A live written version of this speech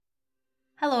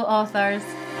Hello, authors.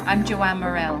 I'm Joanne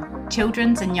Morell,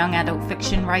 children's and young adult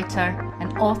fiction writer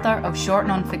and author of short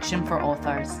non-fiction for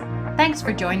authors. Thanks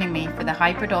for joining me for the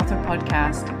Hybrid Author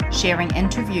podcast, sharing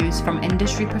interviews from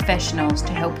industry professionals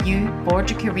to help you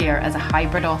forge a career as a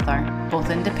hybrid author,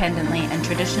 both independently and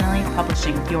traditionally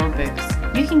publishing your books.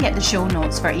 You can get the show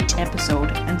notes for each episode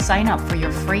and sign up for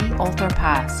your free author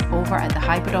pass over at the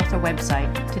Hybrid Author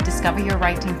website to discover your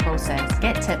writing process,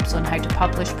 get tips on how to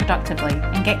publish productively,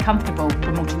 and get comfortable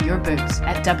promoting your books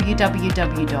at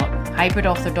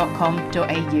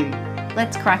www.hybridauthor.com.au.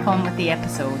 Let's crack on with the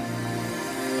episode.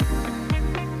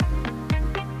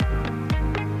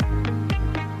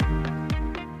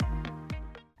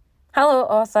 Hello,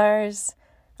 authors.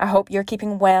 I hope you're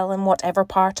keeping well in whatever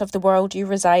part of the world you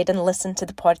reside and listen to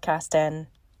the podcast in.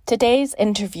 Today's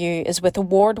interview is with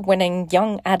award-winning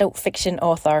young adult fiction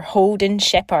author Holden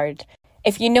Shepherd.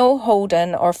 If you know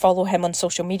Holden or follow him on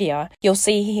social media, you'll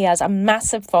see he has a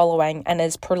massive following and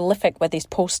is prolific with his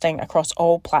posting across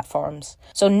all platforms.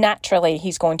 So naturally,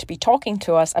 he's going to be talking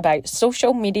to us about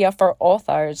social media for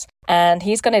authors, and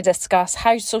he's going to discuss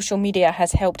how social media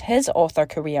has helped his author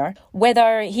career,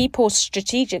 whether he posts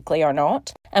strategically or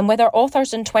not, and whether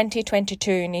authors in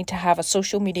 2022 need to have a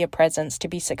social media presence to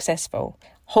be successful.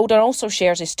 Holden also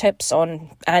shares his tips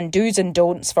on and do's and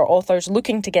don'ts for authors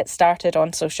looking to get started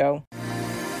on social.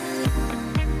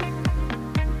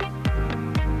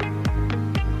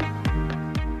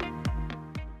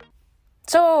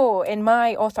 So, in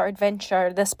my author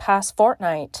adventure this past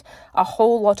fortnight, a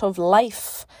whole lot of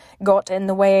life got in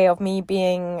the way of me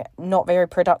being not very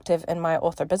productive in my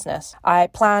author business. I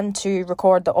planned to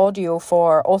record the audio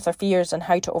for Author Fears and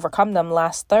How to Overcome Them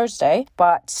last Thursday,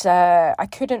 but I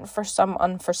couldn't for some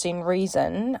unforeseen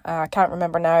reason. I can't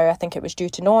remember now. I think it was due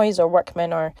to noise or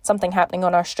workmen or something happening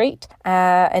on our street.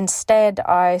 Instead,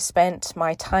 I spent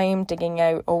my time digging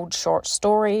out old short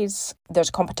stories. There's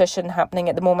a competition happening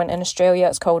at the moment in Australia.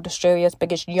 It's called Australia's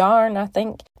Biggest Yarn, I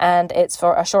think, and it's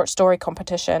for a short story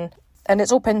competition. And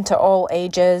it's open to all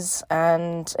ages,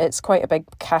 and it's quite a big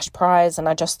cash prize. And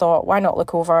I just thought, why not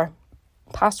look over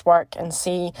past work and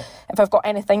see if I've got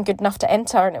anything good enough to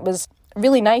enter? And it was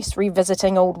really nice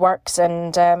revisiting old works.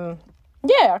 And I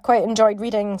quite enjoyed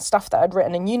reading stuff that I'd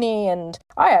written in uni, and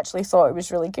I actually thought it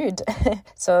was really good.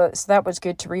 so that was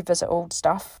good to revisit old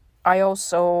stuff. I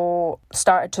also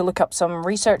started to look up some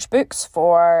research books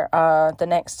for the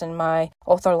next in my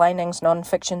Author Linings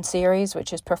non-fiction series,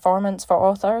 which is Performance for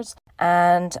Authors.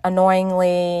 And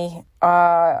annoyingly,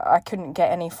 I couldn't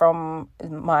get any from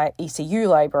my ECU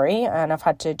library, and I've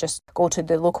had to just go to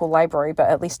the local library, but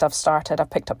at least I've started. I've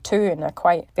picked up 2, and they're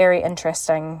quite very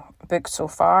interesting books so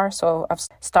far. So I've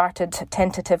started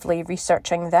tentatively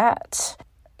researching that.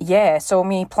 Yeah, so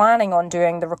me planning on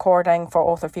doing the recording for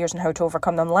Author Fears and How to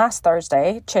Overcome Them last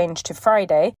Thursday changed to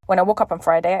Friday. When I woke up on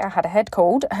Friday, I had a head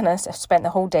cold and I spent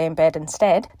the whole day in bed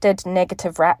instead. Did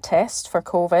negative rat test for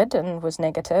COVID and was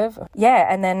negative.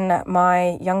 Yeah, and then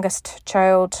my youngest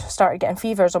child started getting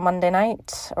fevers on Monday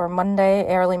night or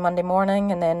early Monday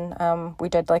morning. And then we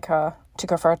did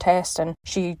took her for a test, and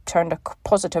she turned a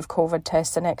positive COVID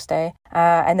test the next day.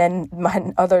 And then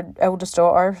my other eldest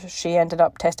daughter, she ended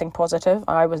up testing positive.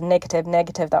 I was negative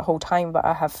that whole time, but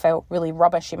I have felt really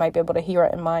rubbish. You might be able to hear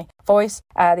it in my voice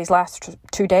these last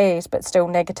 2 days, but still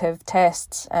negative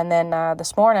tests. And then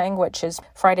this morning, which is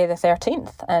Friday the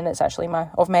 13th, and it's actually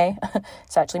of May,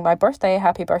 it's actually my birthday.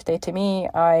 Happy birthday to me.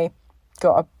 I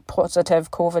got a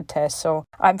positive COVID test, so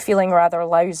I'm feeling rather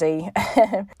lousy.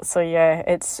 So yeah,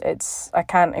 it's I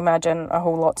can't imagine a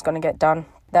whole lot's going to get done.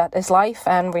 That is life,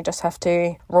 and we just have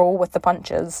to roll with the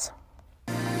punches.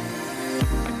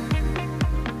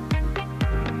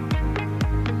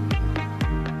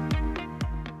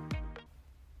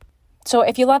 So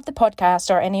if you love the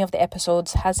podcast or any of the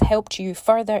episodes has helped you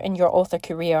further in your author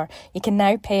career, you can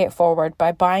now pay it forward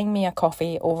by buying me a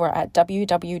coffee over at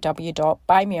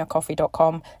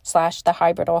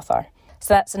www.buymeacoffee.com/thehybridauthor.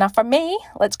 So that's enough for me.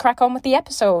 Let's crack on with the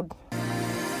episode.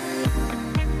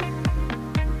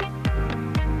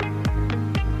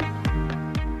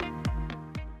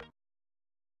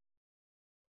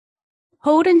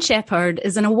 Holden Shepherd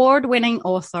is an award-winning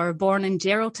author born in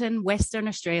Geraldton, Western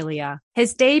Australia.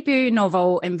 His debut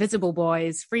novel, Invisible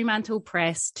Boys, Fremantle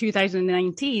Press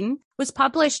 2019, was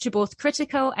published to both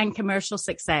critical and commercial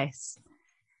success.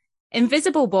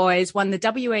 Invisible Boys won the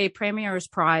WA Premier's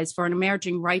Prize for an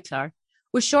Emerging Writer,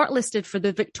 was shortlisted for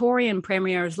the Victorian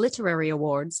Premier's Literary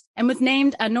Awards, and was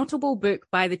named a notable book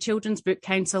by the Children's Book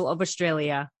Council of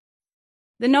Australia.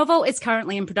 The novel is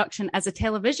currently in production as a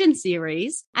television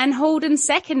series, and Holden's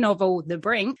second novel, The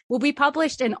Brink, will be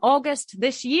published in August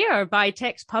this year by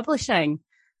Text Publishing.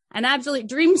 An absolute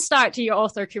dream start to your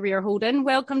author career, Holden.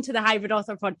 Welcome to the Hybrid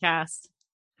Author Podcast.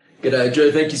 G'day,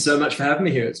 Jo. Thank you so much for having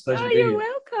me here. It's a pleasure to be here. You're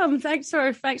welcome. Thanks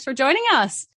for joining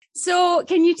us. So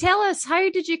can you tell us, how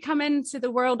did you come into the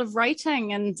world of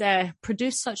writing and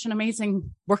produce such an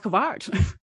amazing work of art?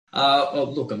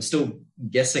 Well, look, I'm still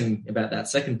guessing about that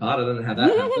second part. I don't know how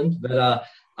that happened, but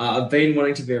I've been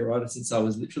wanting to be a writer since I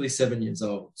was literally 7 years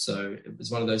old. So it was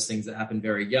one of those things that happened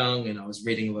very young, and I was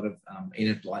reading a lot of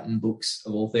Enid Blyton books,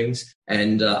 of all things.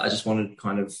 And I just wanted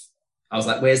I was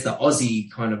like, where's the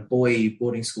Aussie kind of boy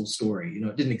boarding school story?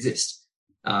 It didn't exist.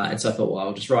 And so I thought, well,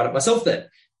 I'll just write it myself then.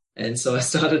 And so I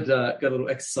started, got a little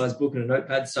exercise book and a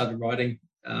notepad, started writing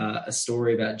a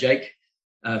story about Jake,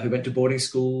 who went to boarding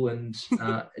school, and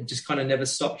it just kind of never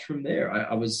stopped from there.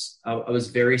 I was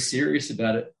very serious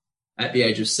about it at the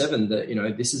age of 7,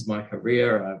 that, this is my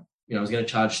career. I was going to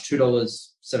charge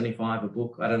 $2.75 a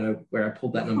book. I don't know where I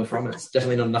pulled that number from. It's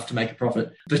definitely not enough to make a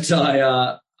profit. But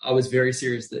I was very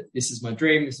serious that this is my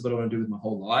dream. This is what I want to do with my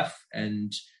whole life.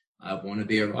 And I want to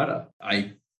be a writer.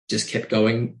 I just kept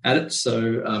going at it.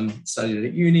 So studied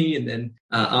at uni, and then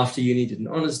after uni did an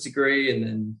honours degree, and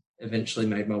then eventually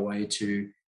made my way to,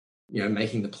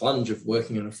 making the plunge of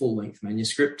working on a full-length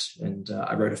manuscript. And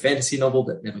I wrote a fantasy novel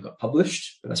that never got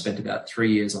published, but I spent about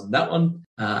 3 years on that one.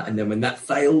 And then when that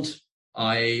failed,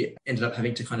 I ended up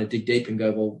having to kind of dig deep and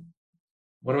go, well,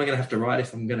 what am I going to have to write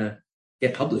if I'm going to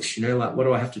get published? What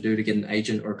do I have to do to get an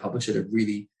agent or a publisher to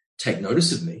really take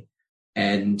notice of me?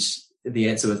 And the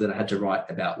answer was that I had to write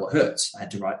about what hurts. I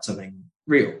had to write something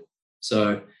real.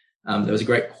 So there was a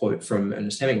great quote from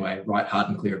Ernest Hemingway: write hard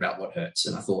and clear about what hurts.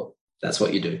 And I thought, that's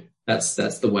what you do. That's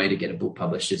the way to get a book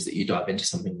published, is that you dive into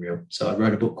something real. So I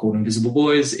wrote a book called Invisible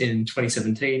Boys in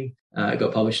 2017. It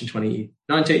got published in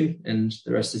 2019, and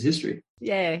the rest is history.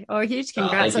 Yeah. Oh, huge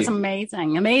congrats. That's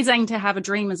amazing. Amazing to have a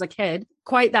dream as a kid,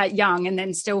 quite that young, and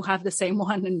then still have the same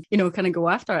one and, kind of go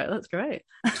after it. That's great.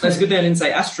 That's good. They didn't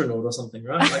say astronaut or something,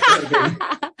 right? Like, that would have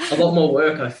been a lot more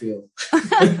work, I feel.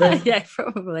 Yeah,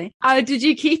 probably. Did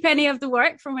you keep any of the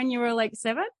work from when you were like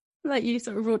 7? Like you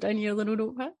sort of wrote down your little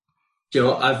notepad?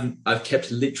 I've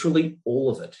kept literally all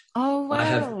of it. Oh, wow. I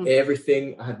have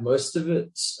everything. I have most of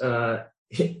it.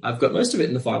 I've got most of it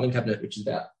in the filing cabinet, which is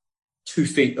about 2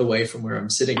 feet away from where I'm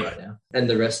sitting right now. And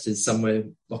the rest is somewhere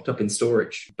locked up in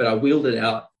storage. But I wheeled it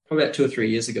out probably about 2 or 3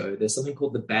 years ago. There's something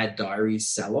called the Bad Diaries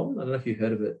Salon. I don't know if you've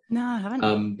heard of it. No, I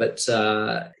haven't. But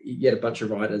you get a bunch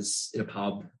of writers in a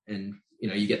pub, and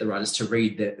you get the writers to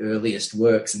read their earliest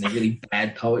works and their really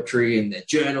bad poetry and their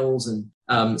journals.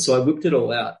 And so I whipped it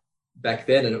all out back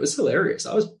then, and it was hilarious.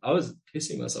 I was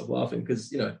pissing myself laughing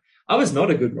because, I was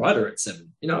not a good writer at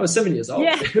 7. I was 7 years old.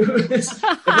 Yeah.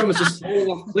 Everyone was just falling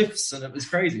off cliffs, and it was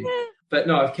crazy. But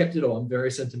no, I've kept it all. I'm very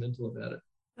sentimental about it.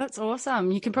 That's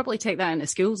awesome. You can probably take that into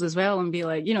schools as well and be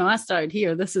like, I started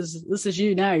here. This is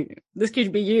you now. This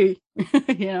could be you.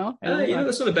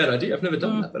 That's not a bad idea. I've never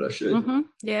done that, but I should. Mm-hmm.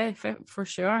 Yeah, for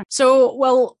sure. So,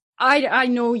 well, I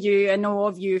know you. I know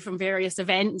of you from various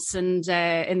events and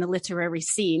in the literary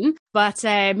scene, but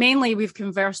mainly we've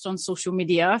conversed on social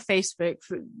media, Facebook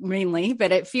mainly.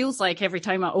 But it feels like every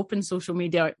time I open social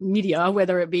media,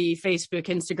 whether it be Facebook,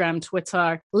 Instagram,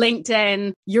 Twitter,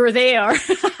 LinkedIn, you're there.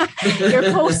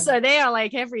 Your posts are there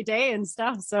like every day and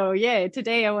stuff. So yeah,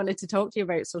 today I wanted to talk to you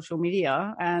about social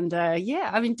media. And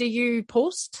do you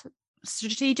post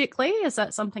strategically? Is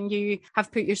that something you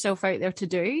have put yourself out there to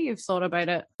do? You've thought about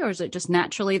it? Or is it just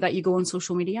naturally that you go on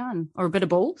social media, or a bit of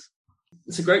both?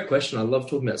 It's a great question. I love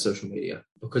talking about social media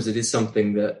because it is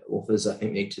something that authors, I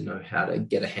think, need to know how to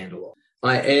get a handle on.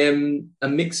 I am a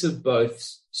mix of both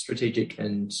strategic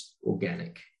and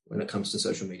organic when it comes to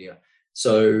social media.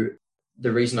 So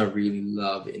the reason I really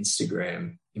love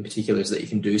Instagram in particular is that you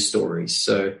can do stories.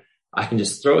 So I can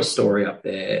just throw a story up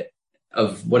there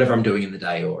of whatever I'm doing in the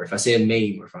day, or if I see a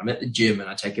meme, or if I'm at the gym and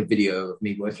I take a video of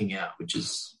me working out, which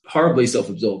is horribly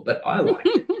self-absorbed, but I like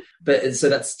it. But so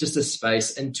that's just a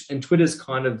space. And Twitter's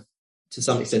kind of, to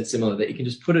some extent, similar, that you can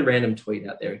just put a random tweet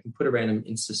out there. You can put a random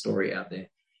Insta story out there.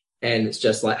 And it's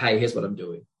just like, hey, here's what I'm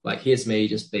doing. Like, here's me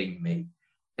just being me.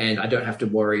 And I don't have to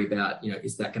worry about,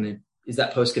 is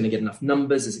that post going to get enough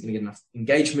numbers? Is it going to get enough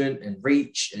engagement and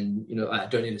reach? And, I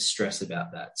don't need to stress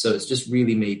about that. So it's just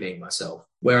really me being myself.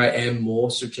 Where I am more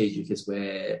strategic is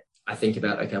where I think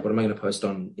about, okay, what am I going to post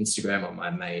on Instagram on my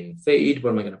main feed?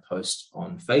 What am I going to post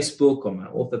on Facebook, on my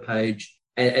author page,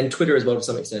 and Twitter as well to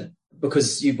some extent,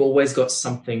 because you've always got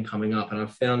something coming up. And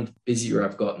I've found the busier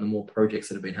I've gotten, the more projects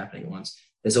that have been happening at once,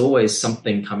 there's always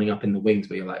something coming up in the wings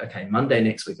where you're like, okay, Monday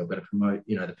next week, I've got to promote,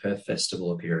 the Perth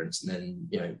Festival appearance. And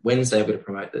then, Wednesday, I've got to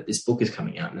promote that this book is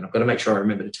coming out. And then I've got to make sure I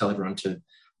remember to tell everyone to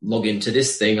log into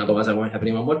this thing, otherwise I won't have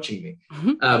anyone watching me.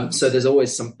 So there's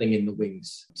always something in the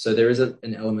wings. So there is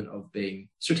an element of being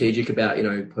strategic about,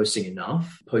 posting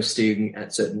enough, posting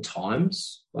at certain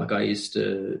times. Like I used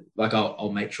to,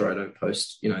 I'll make sure I don't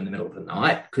post, in the middle of the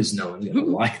night, because no one's going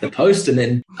to like the post, and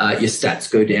then your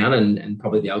stats go down, and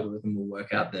probably the algorithm will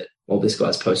work out that, well, this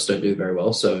guy's posts don't do very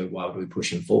well, so why would we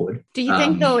push him forward? Do you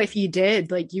think though, if you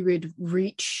did, like, you would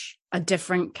reach a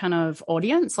different kind of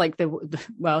audience, like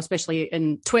especially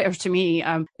in Twitter, to me,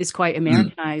 is quite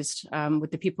Americanized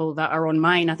with the people that are on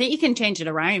mine. I think you can change it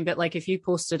around, but like if you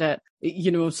posted it,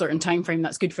 a certain time frame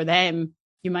that's good for them,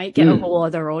 you might get a whole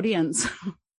other audience.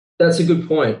 That's a good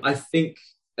point. I think,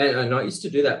 and I used to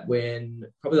do that when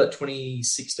probably like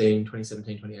 2016,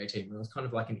 2017, 2018, when I was kind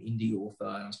of like an indie author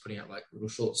and I was putting out like little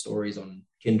short stories on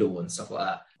Kindle and stuff like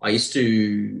that. I used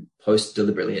to post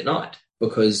deliberately at night,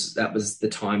 because that was the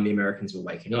time the Americans were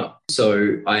waking up.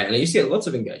 So I used to get lots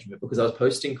of engagement because I was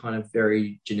posting kind of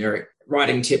very generic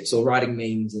writing tips or writing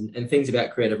memes and things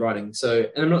about creative writing. So,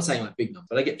 and I'm not saying like big numbers,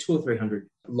 but I get 200 or 300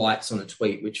 likes on a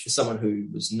tweet, which for someone who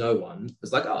was no one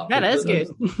was like, oh, that is good.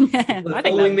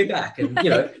 Following me back. And,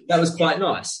 that was quite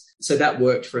nice. So that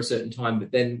worked for a certain time.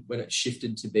 But then when it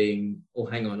shifted to being, oh,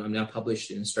 hang on, I'm now published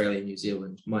in Australia and New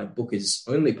Zealand. My book is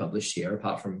only published here,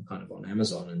 apart from kind of on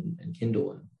Amazon and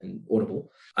Kindle and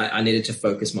Audible. I needed to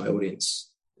focus my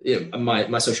audience,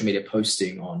 my social media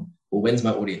posting on, well, when's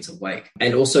my audience awake?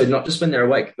 And also not just when they're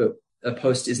awake, but a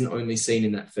post isn't only seen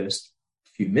in that first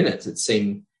few minutes. It's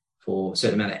seen for a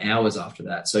certain amount of hours after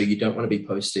that. So you don't want to be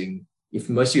posting, if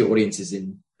most of your audience is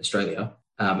in Australia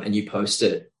and you post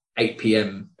at 8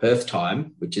 p.m. Perth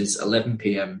time, which is 11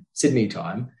 p.m. Sydney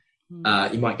time,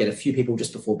 you might get a few people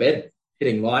just before bed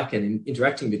hitting like and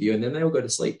interacting with you, and then they all go to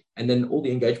sleep. And then all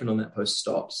the engagement on that post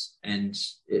stops, and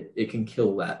it can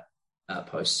kill that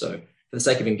post. So for the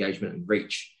sake of engagement and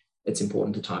reach, it's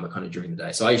important to time it kind of during the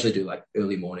day. So I usually do like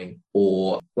early morning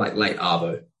or like late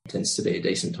arvo tends to be a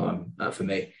decent time for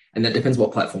me. And that depends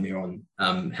what platform you're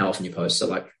on, how often you post. So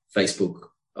like Facebook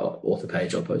author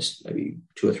page, I'll post maybe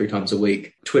 2 or 3 times a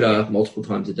week. Twitter, multiple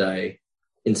times a day.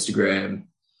 Instagram,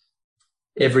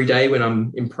 every day when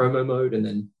I'm in promo mode, and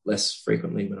then less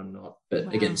frequently when I'm not.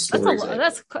 But again, stories.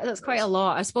 That's quite a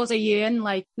lot. I suppose, are you in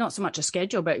like not so much a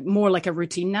schedule, but more like a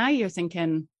routine now? You're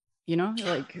thinking,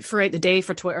 like throughout the day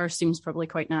for Twitter seems probably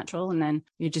quite natural, and then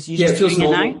you just it feels doing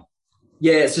normal. it now.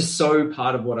 Yeah, it's just so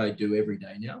part of what I do every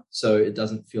day now, so it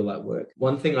doesn't feel like work.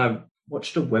 One thing, I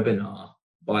watched a webinar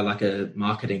by like a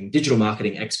digital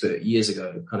marketing expert years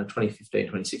ago, kind of 2015,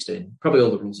 2016. Probably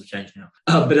all the rules have changed now.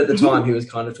 But at the time, he was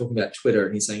kind of talking about Twitter,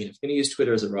 and he's saying, if you're going to use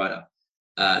Twitter as a writer,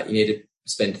 you need to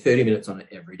spend 30 minutes on it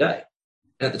every day.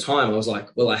 And at the time, I was like,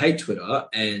 well, I hate Twitter,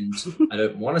 and I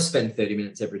don't want to spend 30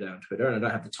 minutes every day on Twitter, and I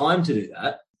don't have the time to do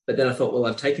that. But then I thought, well,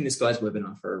 I've taken this guy's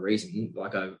webinar for a reason.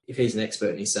 Like, if he's an expert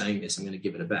and he's saying this, I'm going to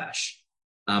give it a bash.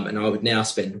 And I would now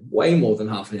spend way more than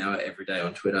half an hour every day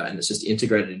on Twitter, and it's just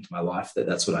integrated into my life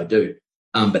that's what I do.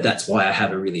 But that's why I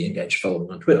have a really engaged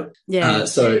following on Twitter. Yeah.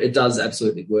 So it does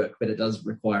absolutely work, but it does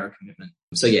require a commitment.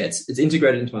 So yeah, it's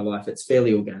integrated into my life. It's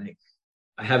fairly organic.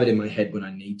 I have it in my head when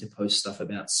I need to post stuff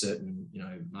about certain,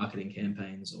 marketing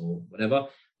campaigns or whatever,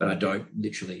 but I don't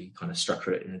literally kind of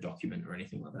structure it in a document or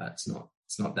anything like that. It's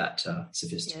not that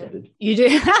sophisticated.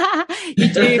 Yeah.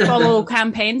 You do follow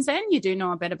campaigns then? You do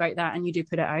know a bit about that and you do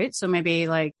put it out. So maybe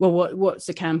like, well, what's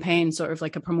the campaign, sort of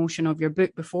like a promotion of your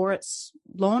book before it's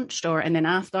launched and then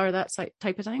after, that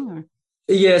type of thing? Or?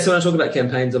 Yeah, so when I talk about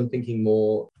campaigns, I'm thinking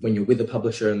more when you're with a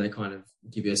publisher and they kind of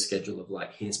give you a schedule of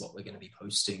like, here's what we're going to be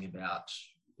posting about,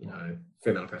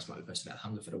 Fremantle Press might be posting about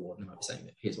Hungerford Award, and they might be saying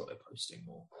that here's what we're posting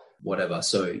or whatever.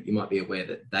 So you might be aware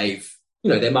that they've,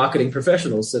 they're marketing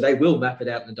professionals, so they will map it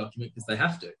out in a document because they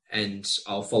have to. And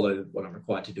I'll follow what I'm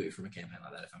required to do from a campaign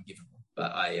like that if I'm given one.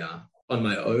 But on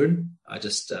my own, I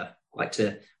just like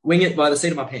to wing it by the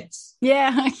seat of my pants.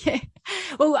 Yeah, okay.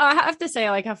 Well, I have to say,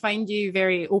 like, I find you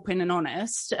very open and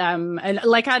honest. And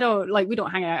like, we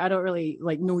don't hang out. I don't really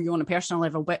know you on a personal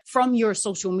level, but from your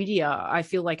social media, I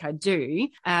feel like I do.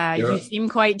 You seem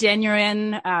quite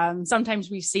genuine. Sometimes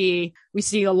we see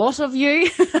a lot of you.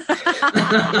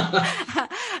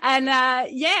 And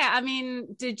I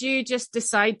mean, did you just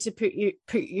decide to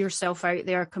put yourself out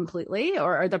there completely,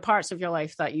 or are there parts of your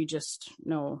life that you just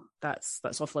know that's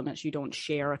off limits, you don't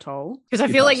share at all? Because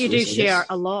I feel like you do share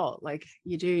a lot. Like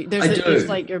you do. There's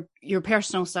like your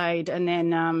personal side, and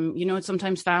then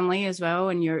sometimes family as well,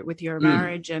 and with your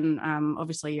marriage, and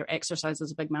obviously your exercise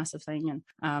is a big massive thing,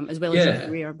 and as well as your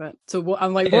career. But so what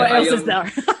else is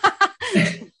there?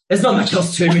 There's not much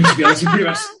else to me, to be honest. Pretty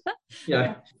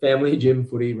much, family, gym,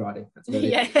 footy, writing. That's about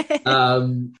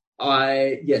it.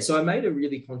 So I made a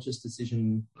really conscious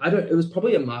decision. It was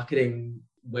probably a marketing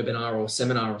webinar or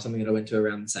seminar or something that I went to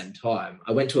around the same time.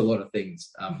 I went to a lot of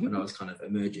things when I was kind of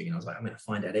emerging, and I was like, I'm going to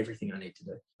find out everything I need to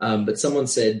do. But someone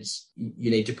said,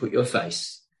 you need to put your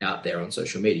face out there on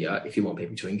social media if you want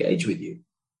people to engage with you.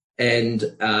 And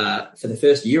for the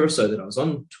first year or so that I was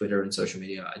on Twitter and social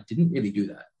media, I didn't really do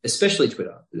that, especially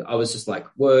Twitter. I was just like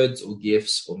words or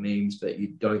GIFs or memes, but you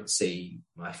don't see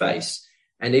my face.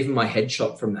 And even my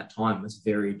headshot from that time was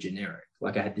very generic.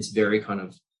 Like I had this very kind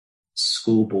of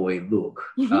schoolboy look.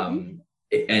 And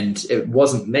it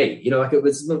wasn't me, like it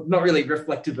was not really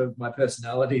reflective of my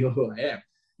personality or who I am.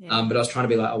 Yeah. But I was trying to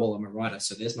be like, oh, well, I'm a writer.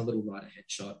 So there's my little writer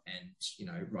headshot. And,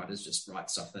 writers just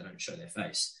write stuff. They don't show their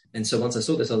face. And so once I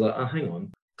saw this, I was like, oh, hang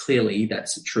on. Clearly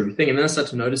that's a true thing. And then I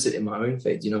started to notice it in my own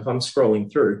feeds. If I'm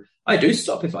scrolling through, I do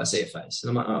stop if I see a face. And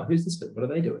I'm like, oh, who's this person? What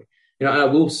are they doing? And I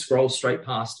will scroll straight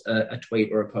past a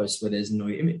tweet or a post where there's no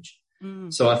image.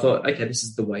 So I thought, okay, this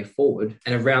is the way forward.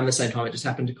 And around the same time, it just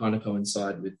happened to kind of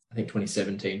coincide with, I think,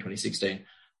 2017, 2016.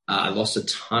 I lost a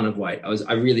ton of weight.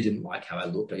 I really didn't like how I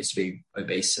looked. I used to be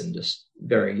obese and just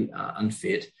very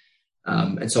unfit.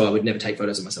 And so I would never take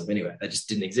photos of myself anyway. They just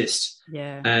didn't exist.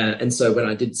 Yeah. And so when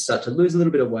I did start to lose a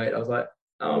little bit of weight, I was like,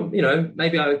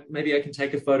 maybe I can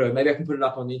take a photo. Maybe I can put it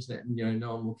up on the internet and,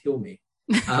 no one will kill me.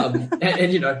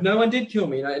 And no one did kill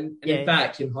me. And in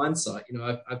fact, in hindsight,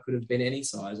 I could have been any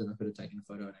size and I could have taken a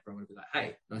photo and everyone would be like,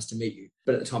 hey, nice to meet you.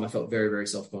 But at the time I felt very, very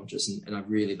self-conscious and I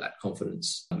really lacked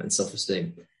confidence and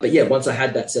self-esteem. But yeah, once I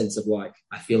had that sense of like,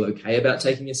 I feel okay about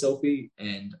taking a selfie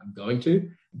and I'm going to,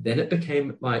 then it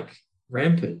became like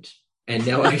rampant. And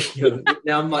now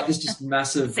I'm like this just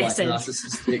massive, like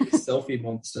narcissistic selfie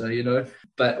monster,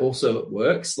 but also it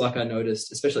works. Like I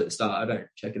noticed, especially at the start, I don't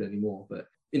check it anymore, but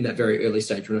in that very early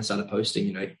stage when I started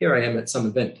posting, here I am at some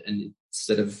event, and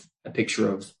instead of a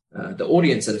picture of the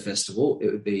audience at a festival, it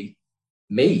would be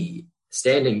me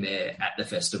standing there at the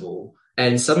festival,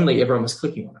 and suddenly everyone was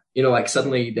clicking on it. Like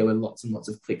suddenly there were lots and lots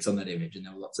of clicks on that image, and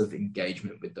there were lots of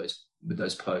engagement with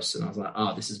those posts, and I was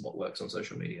like, this is what works on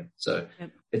social media. So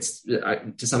it's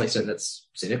to some extent that's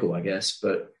cynical, I guess,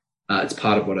 but it's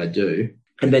part of what I do.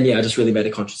 And then I just really made a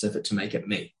conscious effort to make it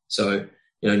me. So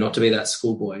not to be that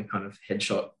schoolboy kind of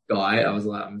headshot guy. I was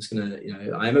like, I'm just going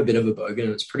to, I am a bit of a bogan,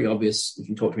 and it's pretty obvious if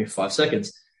you talk to me for 5 seconds.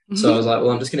 Mm-hmm. So I was like,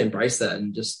 well, I'm just going to embrace that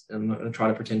and I'm not going to try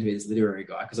to pretend to be this literary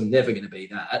guy because I'm never going to be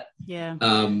that. Yeah.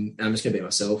 I'm just going to be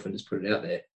myself and just put it out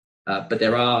there. But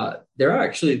there are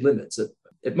actually limits.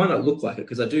 It might not look like it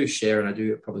because I do share and I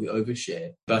do probably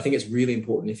overshare. But I think it's really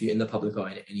important if you're in the public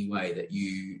eye in any way that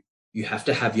you have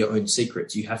to have your own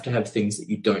secrets. You have to have things that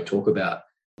you don't talk about.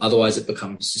 Otherwise, it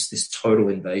becomes just this total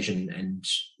invasion and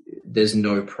there's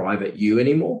no private you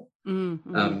anymore.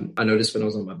 Mm-hmm. I noticed when I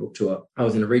was on my book tour, I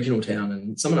was in a regional town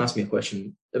and someone asked me a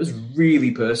question that was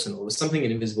really personal. It was something in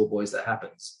Invisible Boys that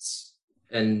happens.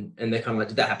 And they're kind of like,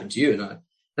 did that happen to you? And at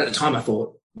the time I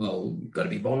thought, well, you've got to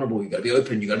be vulnerable. You've got to be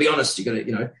open. You've got to be honest. You've got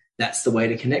to, that's the way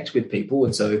to connect with people.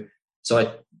 And so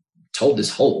I told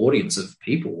this whole audience of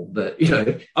people that,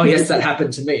 oh yes, that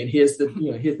happened to me. And here's the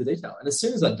detail. And as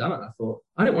soon as I'd done it, I thought,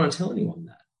 I don't want to tell anyone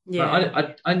that.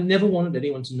 Yeah. I never wanted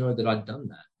anyone to know that I'd done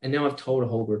that. And now I've told a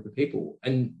whole group of people.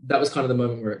 And that was kind of the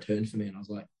moment where it turned for me. And I was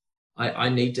like, I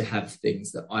need to have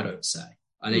things that I don't say.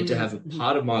 I need to have a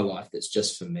part of my life that's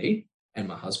just for me and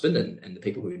my husband and the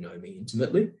people who know me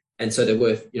intimately. And so they're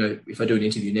worth, if I do an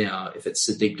interview now, if it's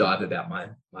a deep dive about my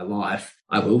life,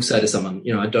 I will say to someone,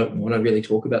 I don't want to really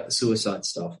talk about the suicide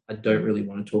stuff. I don't really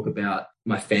want to talk about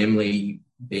my family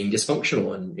being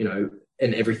dysfunctional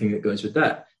and everything that goes with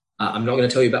that. I'm not going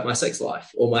to tell you about my sex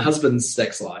life or my husband's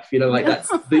sex life.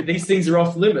 That's these things are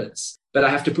off limits, but I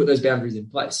have to put those boundaries in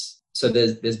place. So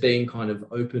there's being kind of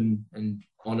open and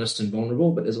honest and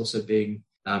vulnerable, but there's also being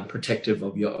protective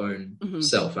of your own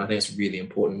self. And I think it's really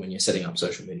important when you're setting up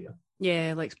social media.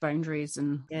 Yeah, like boundaries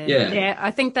and yeah. I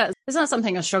think that it's not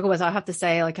something I struggle with. I have to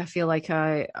say, like, I feel like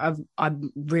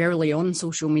I'm rarely on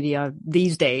social media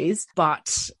these days,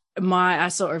 but I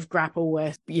sort of grapple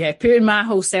with putting my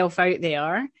whole self out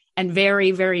there. And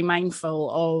very, very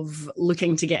mindful of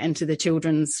looking to get into the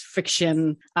children's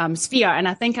fiction sphere. And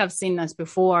I think I've seen this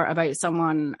before about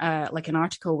someone, like an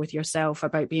article with yourself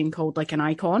about being called like an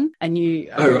icon. And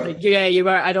you were,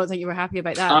 I don't think you were happy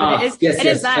about that. But it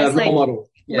is that. It's like, model.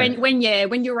 Yeah. When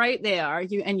you're out there,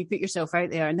 you put yourself out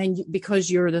there, and then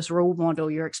because you're this role model,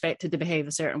 you're expected to behave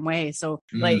a certain way. So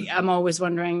like, I'm always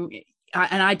wondering,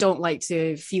 and I don't like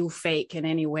to feel fake in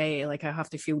any way. Like, I have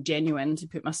to feel genuine to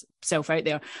put myself out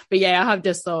there. But yeah, I have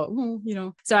just thought,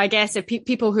 so I guess if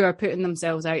people who are putting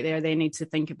themselves out there, they need to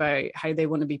think about how they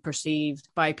want to be perceived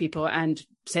by people and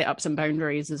set up some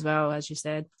boundaries as well, as you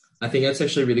said. I think that's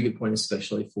actually a really good point,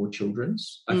 especially for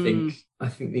children's. I think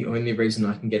the only reason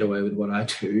I can get away with what I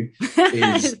do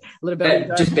is a little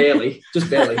bit just barely.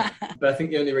 But I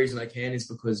think the only reason I can is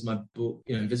because my book,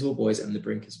 Invisible Boys and The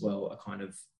Brink as well, are kind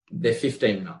of, they're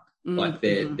 15 and up. Like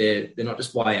they're not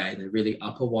just YA, they're really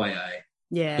upper YA.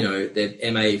 Yeah.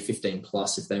 They're MA 15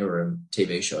 plus if they were a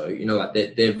TV show. Like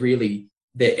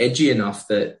they're edgy enough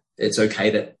that it's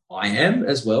okay that I am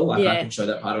as well. Like I can show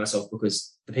that part of myself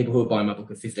because the people who are buying my book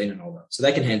are 15 and older. So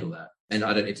they can handle that. And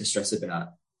I don't need to stress about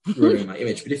ruining my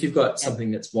image. But if you've got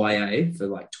something that's YA for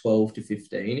like 12 to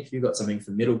 15, if you've got something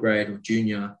for middle grade or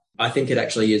junior, I think it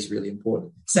actually is really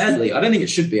important. Sadly, I don't think it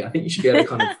should be. I think you should be able to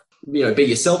kind of, be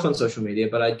yourself on social media.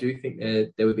 But I do think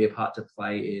there would be a part to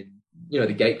play in,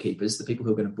 the gatekeepers, the people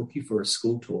who are going to book you for a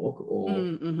school talk or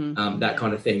that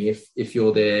kind of thing. If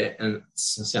you're there, and it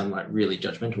sound like really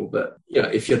judgmental, but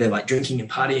if you're there like drinking and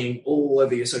partying all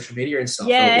over your social media and stuff,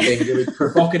 or being really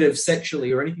provocative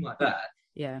sexually or anything like that.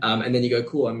 Yeah. And then you go,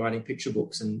 cool, I'm writing picture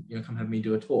books and, come have me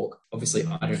do a talk. Obviously,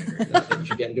 I don't agree with that. I think you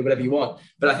should get and do whatever you want.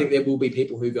 But I think there will be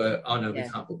people who go, oh, no, we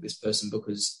can't book this person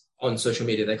because on social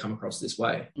media, they come across this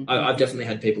way. I've definitely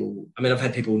had people, I've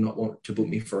had people not want to book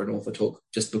me for an author talk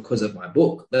just because of my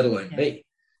book, let alone me.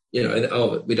 We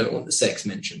don't want the sex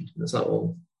mentioned. It's like,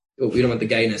 well, we don't want the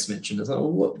gayness mentioned. It's like,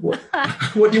 well,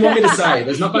 what do you want me to say?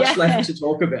 There's not much left to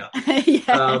talk about.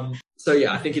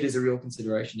 I think it is a real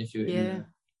consideration if you're in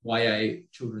YA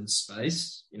children's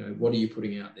space. What are you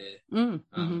putting out there,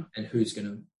 and who's going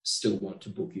to still want to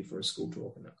book you for a school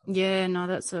talk? And that kind of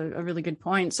that's a really good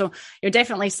point. So you're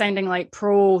definitely sounding like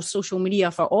pro social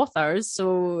media for authors.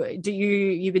 So do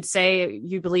you would say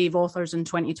you believe authors in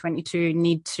 2022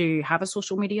 need to have a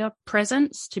social media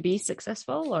presence to be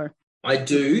successful? Or I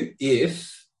do,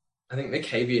 I think the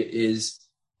caveat is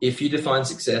if you define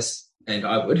success, and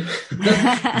I would,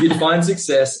 if you define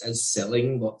success as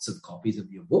selling lots of copies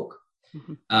of your book,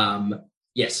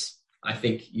 yes, I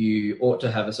think you ought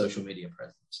to have a social media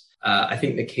presence. I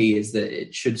think the key is that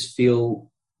it should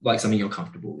feel like something you're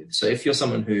comfortable with. So if you're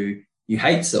someone who you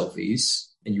hate selfies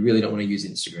and you really don't want to use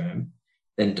Instagram,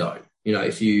 then don't.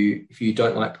 If you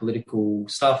don't like political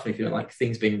stuff, if you don't like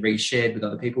things being reshared with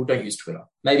other people, don't use Twitter.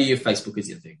 Maybe your Facebook is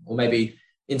your thing, or maybe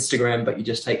Instagram, but you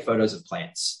just take photos of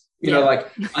plants.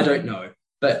 I don't know,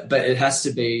 but it has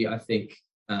to be, I think,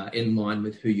 in line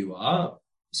with who you are.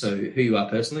 So who you are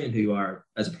personally and who you are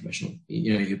as a professional,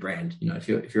 your brand. If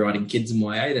you're writing kids in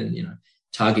YA, then,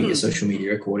 target your social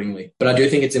media accordingly. But I do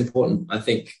think it's important. I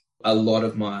think a lot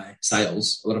of my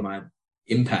sales, a lot of my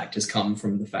impact has come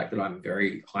from the fact that I'm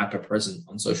very hyper present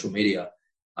on social media.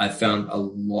 I've found a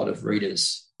lot of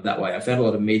readers that way. I found a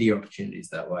lot of media opportunities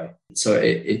that way. So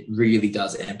it really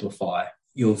does amplify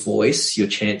your voice, your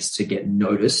chance to get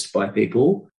noticed by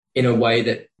people in a way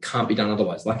that can't be done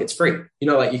otherwise. Like it's free,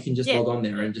 like you can just log on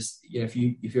there and just, if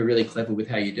you're really clever with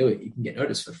how you do it, you can get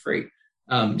noticed for free,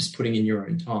 just putting in your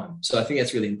own time. So I think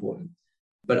that's really important.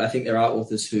 But I think there are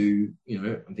authors who,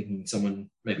 I'm thinking someone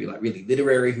maybe like really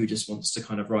literary who just wants to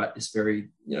kind of write this very,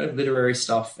 literary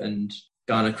stuff and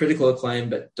garner critical acclaim,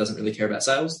 but doesn't really care about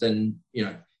sales. Then,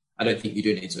 I don't think you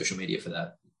do need social media for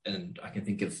that. And I can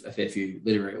think of a fair few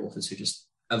literary authors who just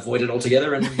avoid it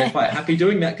altogether and they're quite happy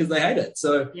doing that because they hate it.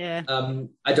 So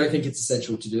I don't think it's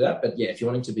essential to do that. But if you're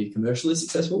wanting to be commercially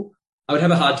successful, I would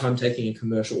have a hard time taking a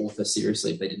commercial author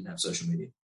seriously if they didn't have social media.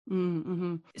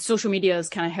 Social media has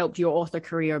kind of helped your author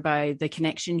career by the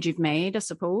connections you've made, I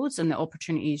suppose, and the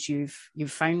opportunities you've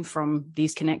found from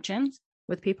these connections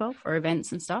with people for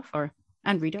events and stuff,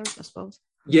 and readers, I suppose.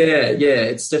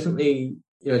 It's definitely,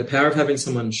 the power of having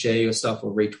someone share your stuff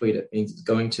or retweet it means it's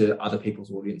going to other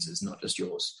people's audiences, not just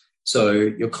yours. So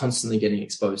you're constantly getting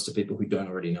exposed to people who don't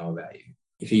already know about you.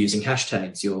 If you're using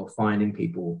hashtags, you're finding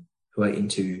people who are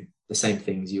into the same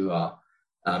things you are.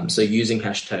 So using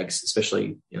hashtags,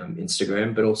 especially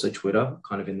Instagram, but also Twitter,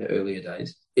 kind of in the earlier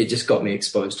days, it just got me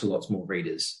exposed to lots more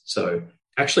readers. So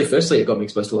actually, firstly, it got me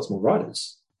exposed to lots more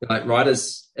writers. Like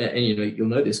writers, and you'll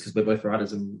know this because we're both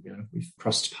writers and we've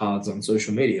crossed paths on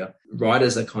social media.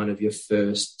 Writers are kind of your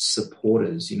first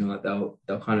supporters. Like they'll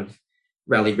kind of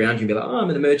rally around you and be like, oh,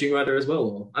 I'm an emerging writer as well,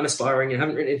 or I'm aspiring and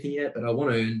haven't written anything yet, but I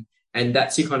want to. And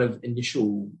that's your kind of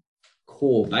initial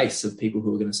core base of people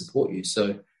who are going to support you.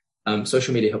 So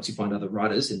social media helps you find other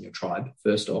writers in your tribe,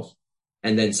 first off.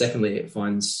 And then secondly, it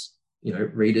finds,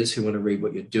 readers who want to read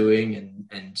what you're doing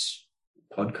and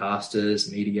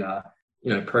podcasters, media,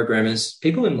 programmers,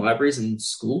 people in libraries and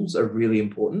schools are really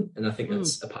important. And I think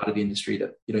that's a part of the industry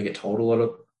that you don't get told a lot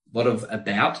of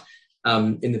about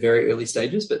in the very early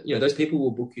stages. But, those people will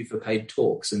book you for paid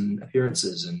talks and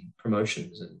appearances and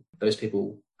promotions. And those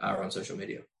people are on social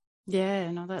media.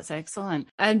 Yeah, no, that's excellent.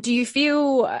 And do you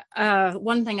feel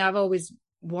one thing I've always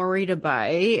worried about,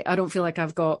 I don't feel like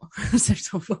I've got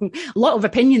a lot of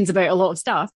opinions about a lot of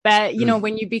stuff, but you know,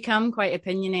 when you become quite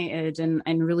opinionated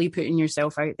and really putting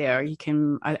yourself out there, you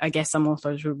can, I guess some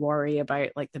authors would worry about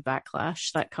like the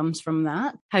backlash that comes from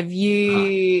that. Have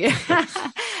you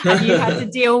have you had to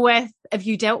deal with, have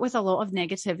you dealt with a lot of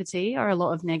negativity or a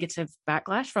lot of negative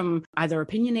backlash from either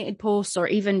opinionated posts or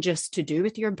even just to do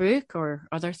with your book or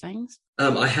other things?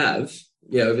 I have.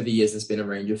 Yeah, over the years, there's been a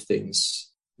range of things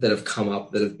that have come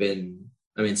up that have been,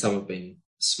 I mean, some have been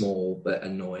small but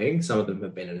annoying. Some of them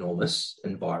have been enormous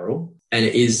and viral. And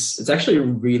it's actually a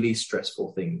really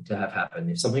stressful thing to have happen.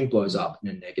 If something blows up in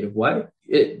a negative way,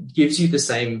 it gives you the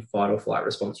same fight or flight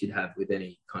response you'd have with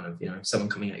any kind of, you know, someone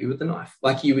coming at you with a knife.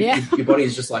 Like your body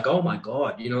is just like, oh my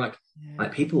God, you know, like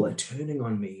people are turning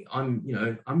on me. I'm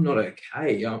not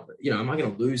okay. Am I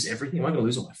going to lose everything? Am I going to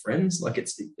lose all my friends? Like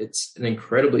it's an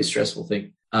incredibly stressful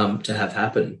thing to have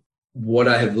happen. What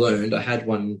I have learned, I had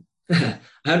one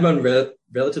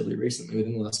relatively recently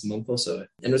within the last month or so,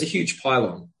 and it was a huge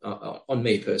pile on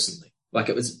me personally. Like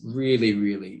it was really,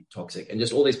 really toxic, and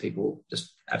just all these people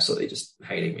just absolutely just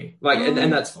hating me. Like, and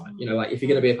that's fine. You know, like if you're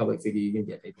going to be a public figure, you can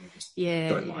get people who just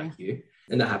don't like you,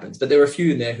 and that happens. But there were a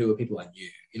few in there who were people I knew,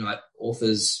 you know, like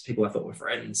authors, people I thought were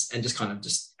friends, and just kind of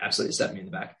just absolutely stabbed me in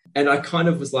the back. And I kind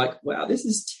of was like, wow, this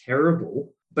is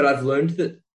terrible. But I've learned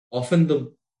that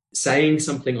often saying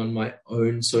something on my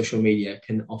own social media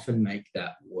can often make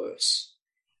that worse.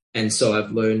 And so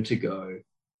I've learned to go,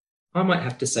 I might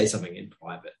have to say something in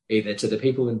private, either to the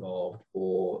people involved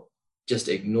or just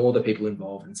ignore the people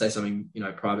involved and say something, you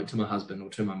know, private to my husband or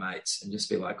to my mates and just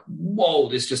be like, whoa,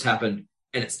 this just happened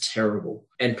and it's terrible,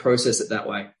 and process it that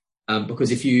way.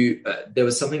 Because if you, there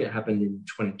was something that happened in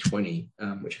 2020,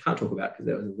 which I can't talk about because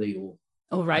there was a legal,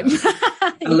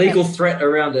 legal threat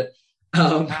around it.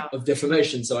 Of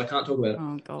defamation, so I can't talk about it.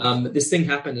 Oh, God. This thing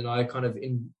happened, and I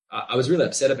I was really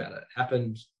upset about it. It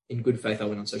happened in good faith. I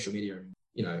went on social media, and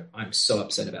you know, I'm so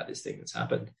upset about this thing that's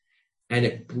happened, and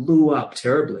it blew up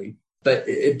terribly. But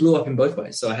it blew up in both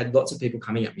ways. So I had lots of people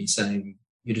coming at me saying,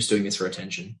 "You're just doing this for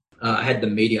attention." I had the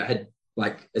media, I had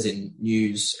like, as in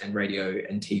news and radio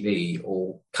and TV,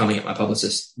 all coming at my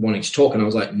publicist wanting to talk, and I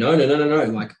was like, "No!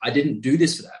 Like, I didn't do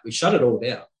this for that. We shut it all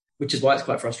down." Which is why it's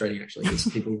quite frustrating, actually, because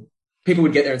people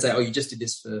would get there and say, oh, you just did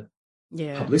this for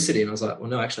publicity. And I was like, well,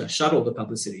 no, actually, I shut all the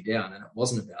publicity down, and it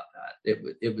wasn't about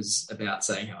that. It was about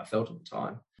saying how I felt at the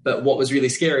time. But what was really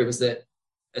scary was that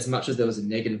as much as there was a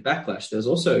negative backlash, there was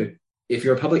also, if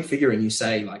you're a public figure and you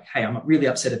say like, hey, I'm really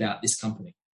upset about this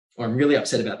company, or I'm really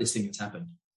upset about this thing that's happened,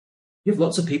 you have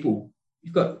lots of people,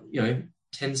 you've got, you know,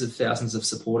 tens of thousands of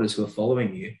supporters who are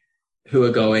following you, who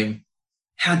are going,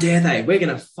 how dare they? We're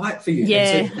going to fight for you. Yeah.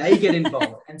 And so they get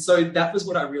involved. And so that was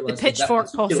what I realized. The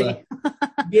pitchfork posse.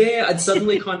 I'd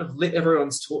suddenly kind of lit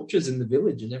everyone's torches in the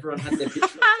village, and everyone had their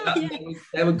pitchforks out, and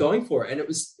they were going for it. And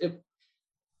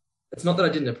it's not that I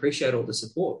didn't appreciate all the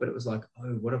support, but it was like,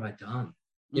 oh, what have I done?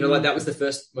 You know, like that was the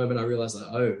first moment I realized,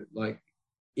 like, oh, like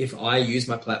if I use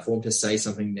my platform to say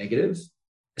something negative,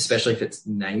 especially if it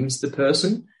names the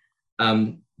person,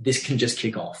 this can just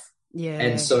kick off. Yeah.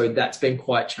 And so that's been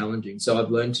quite challenging. So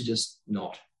I've learned to just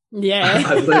not. Yeah.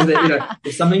 I've learned that, you know,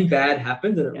 if something bad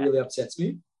happens and it really upsets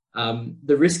me,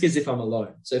 the risk is if I'm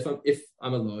alone. So if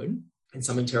I'm alone and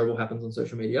something terrible happens on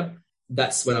social media,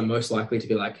 that's when I'm most likely to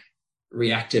be like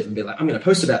reactive and be like, I'm going to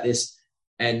post about this,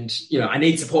 and, you know, I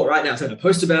need support right now. So I'm going to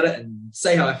post about it and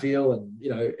say how I feel. And,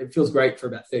 you know, it feels great for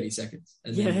about 30 seconds.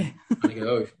 And then I go,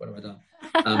 oh, what have I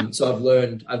done? So I've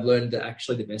learned that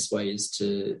actually the best way is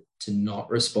to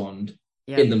not respond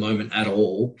in the moment at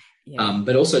all,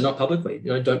 but also not publicly.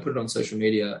 You know, don't put it on social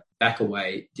media, back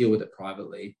away, deal with it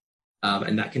privately,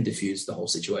 and that can diffuse the whole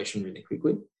situation really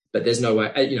quickly. But there's no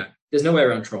way, you know, there's no way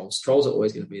around trolls. Trolls are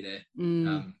always going to be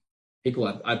there.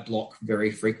 People I block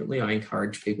very frequently. I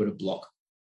encourage people to block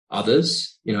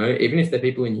others, you know, even if they're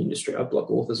people in the industry. I block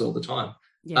authors all the time.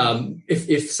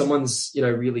 If someone's, you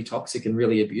know, really toxic and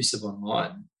really abusive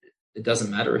online, it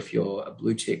doesn't matter if you're a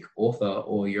blue tick author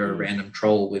or you're a random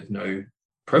troll with no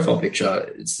profile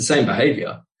picture. It's the same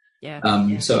behavior.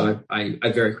 So I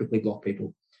very quickly block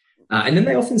people, and then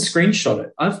they often screenshot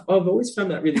it. I've always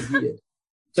found that really weird.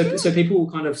 So people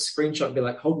will kind of screenshot and be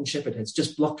like, Holden Shepherd has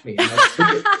just blocked me.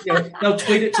 And they'll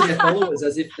tweet it to their followers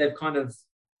as if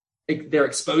they're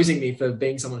exposing me for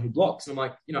being someone who blocks. And I'm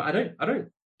like, you know, I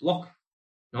don't block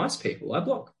nice people. I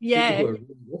block people who are really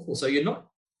awful. So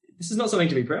this is not something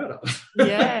to be proud of.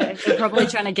 They're probably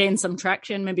trying to gain some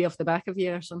traction, maybe off the back of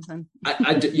you or something.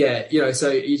 You know, so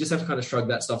you just have to kind of shrug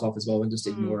that stuff off as well and just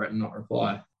ignore it and not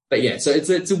reply. but yeah, so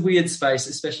it's a weird space,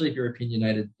 especially if you're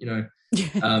opinionated,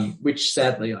 which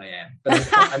sadly I am. But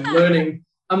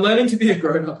I'm learning to be a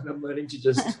grown up, and I'm learning to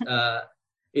just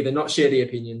either not share the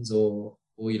opinions or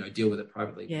deal with it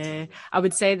privately. Yeah, I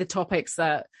would say the topics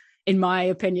that, in my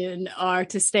opinion, are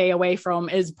to stay away from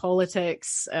is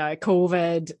politics,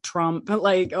 COVID, Trump,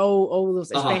 like all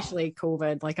those, especially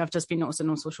COVID. Like I've just been noticing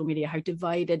on social media how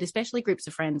divided, especially groups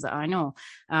of friends that I know.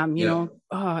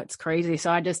 It's crazy.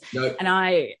 So I just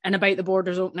and about the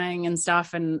borders opening and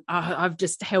stuff, and I've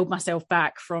just held myself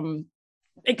back from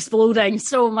exploding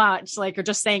so much, like, or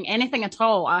just saying anything at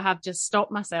all. I have just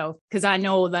stopped myself because I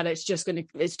know that it's just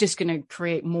gonna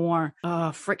create more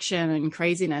friction and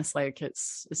craziness. Like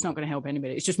it's not gonna help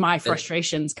anybody. It's just my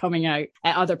frustrations coming out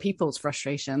at other people's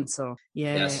frustrations. So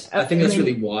yeah, yes, I think that's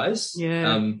really wise.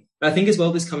 Yeah. I think as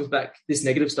well, this comes back, this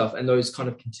negative stuff and those kind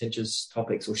of contentious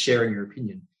topics or sharing your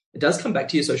opinion, it does come back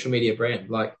to your social media brand.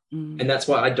 Like, and that's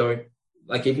why I don't,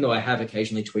 like, even though I have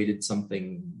occasionally tweeted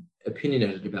something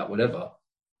opinionated about whatever,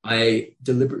 I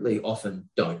deliberately often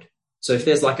don't. So if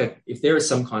there is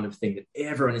some kind of thing that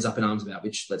everyone is up in arms about,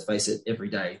 which, let's face it, every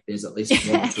day there's at least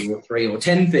 1 or 2 or 3 or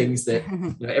 10 things that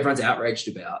everyone's outraged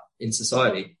about in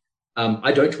society,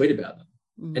 I don't tweet about them.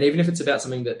 And even if it's about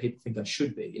something that people think I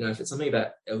should be, if it's something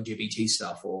about LGBT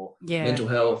stuff or mental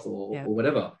health or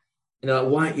whatever,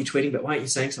 why aren't you tweeting about? Why aren't you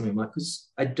saying something? I'm like, because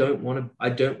I don't want to.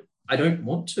 I don't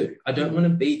want to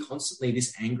be constantly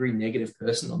this angry, negative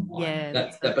person online.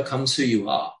 That becomes who you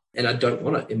are, and I don't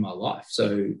want it in my life.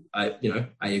 So I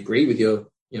agree with your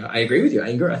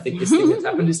anger. I think this thing that's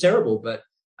happened is terrible, but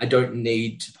I don't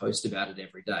need to post about it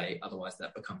every day. Otherwise,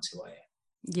 that becomes who I am.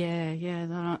 Yeah,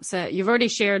 that's it. You've already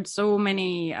shared so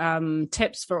many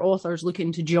tips for authors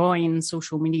looking to join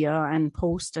social media and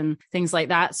post and things like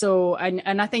that. So,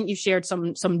 and I think you shared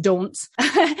some don'ts.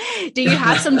 Do you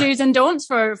have some do's and don'ts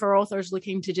for authors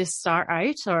looking to just start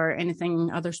out, or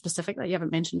anything other specific that you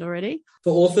haven't mentioned already?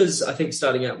 For authors, I think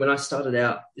starting out, when I started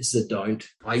out, this is a don't.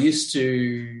 I used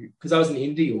to, because I was an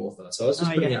indie author, so I was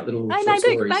just putting out little short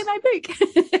stories. Buy my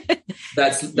book.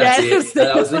 That's it.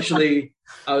 And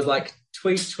I was like,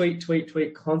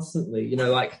 tweet constantly,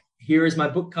 like, here is my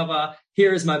book cover,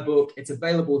 here is my book, it's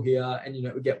available here. And,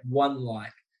 it would get 1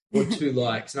 like or 2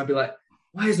 likes. And I'd be like,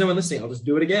 why is no one listening? I'll just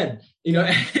do it again, and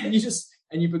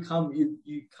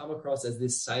you come across as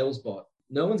this sales bot.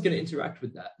 No one's going to interact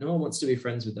with that. No one wants to be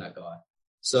friends with that guy.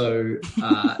 So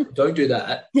don't do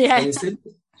that. Yeah. And instead,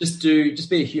 just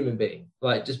be a human being.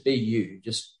 Like, just be you.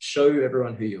 Just show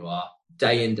everyone who you are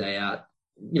day in, day out,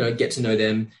 get to know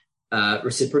them.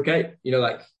 Reciprocate,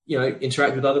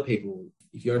 interact with other people.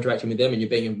 If you're interacting with them and you're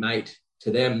being a mate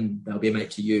to them, they'll be a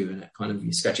mate to you, and it kind of,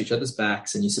 you scratch each other's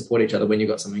backs and you support each other when you've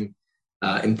got something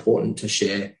important to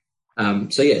share.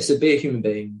 So be a human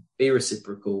being, be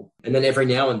reciprocal, and then every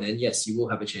now and then, yes, you will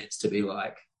have a chance to be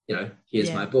like,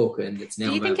 here's my book, and it's now.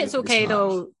 Do you think it's okay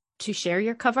though to share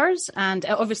your covers, and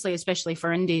obviously especially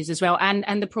for indies as well,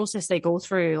 and the process they go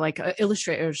through? Like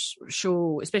illustrators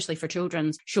show, especially for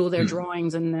children's, show their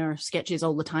drawings and their sketches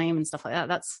all the time and stuff like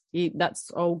that.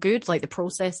 That's all good. Like the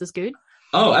process is good.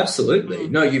 Oh, absolutely.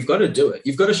 No, you've got to do it.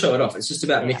 You've got to show it off. It's just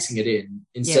about mixing it in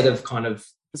instead of kind of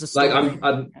like,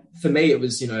 I'm for me, it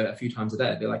was, a few times a day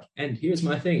I'd be like, and here's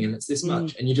my thing, and it's this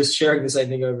much, and you're just sharing the same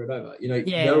thing over and over.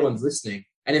 No one's listening,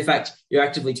 and in fact, you're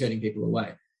actively turning people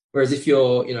away. Whereas if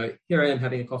you're, here I am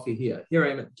having a coffee here I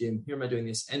am at the gym, here am I doing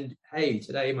this, and hey,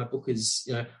 today my book is,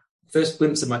 first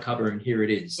glimpse of my cover, and here it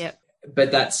is. Yep.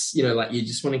 But that's, like, you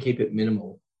just want to keep it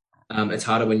minimal. It's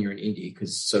harder when you're an indie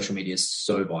because social media is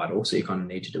so vital, so you kind of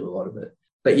need to do a lot of it.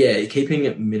 But yeah, keeping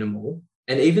it minimal.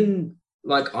 And even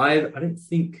like, I don't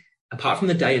think, apart from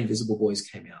the day Invisible Boys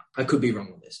came out, I could be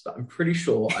wrong on this, but I'm pretty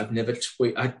sure I've never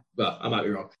I might be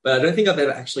wrong, but I don't think I've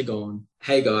ever actually gone,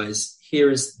 hey guys, here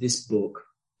is this book,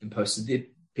 and posted the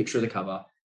picture of the cover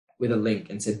with a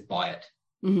link and said, buy it.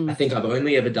 I think I've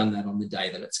only ever done that on the day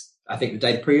that I think the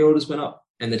day the pre-orders went up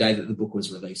and the day that the book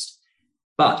was released.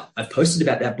 But I've posted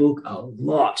about that book a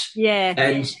lot. Yeah.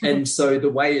 And so the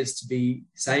way is to be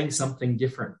saying something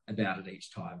different about it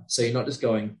each time. So you're not just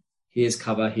going, here's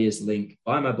cover, here's link,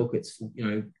 buy my book. It's,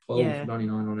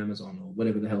 $12.99 on Amazon or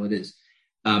whatever the hell it is.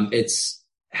 It's,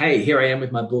 hey, here I am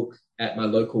with my book at my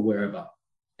local wherever.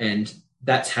 And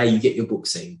that's how you get your book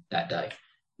seen that day.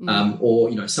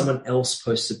 Or, someone else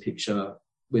posts a picture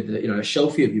with a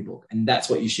shelfie of your book, and that's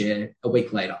what you share a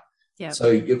week later. Yeah.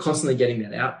 So you're constantly getting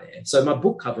that out there. So my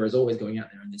book cover is always going out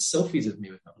there, and there's selfies of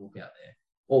me with my book out there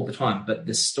all the time. But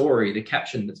the story, the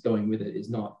caption that's going with it is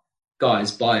not,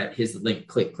 guys, buy it, here's the link,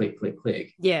 click, click, click,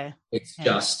 click. Yeah. It's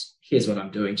just, here's what I'm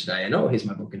doing today, and here's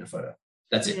my book in a photo.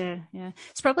 That's it. Yeah.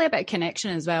 It's probably about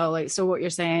connection as well. Like, so what you're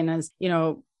saying is,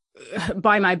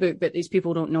 buy my book, but these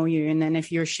people don't know you. And then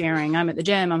if you're sharing, I'm at the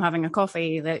gym, I'm having a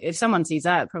coffee, that if someone sees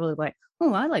that, probably like,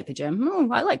 oh, I like the gym. Oh,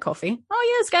 I like coffee. Oh,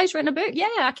 yeah, this guy's written a book. Yeah,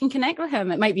 I can connect with him.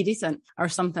 It might be decent or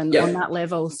something on that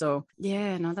level. So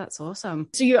yeah, no, that's awesome.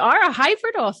 So you are a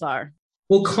hybrid author.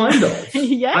 Well, kind of.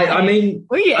 Yeah. I mean,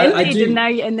 well, you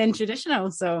indie and then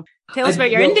traditional. So tell us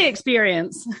about your indie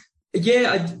experience.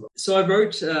 Yeah, so I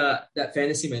wrote that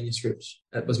fantasy manuscript.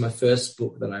 That was my first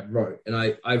book that I wrote. And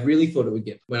I really thought it would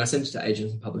get, when I sent it to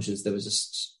agents and publishers, there was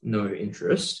just no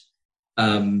interest.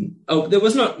 There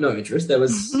was no interest. There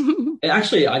was,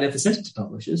 actually, I never sent it to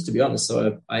publishers, to be honest.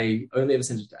 So I only ever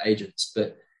sent it to agents,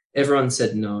 but everyone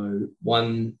said no.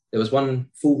 There was one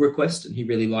full request and he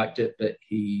really liked it, but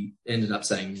he ended up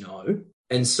saying no.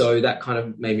 And so that kind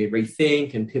of made me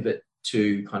rethink and pivot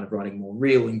to kind of writing more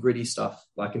real and gritty stuff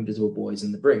like Invisible Boys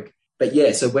and The Brink. But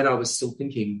yeah, so when I was still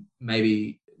thinking,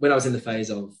 maybe when I was in the phase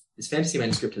of this fantasy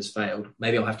manuscript has failed,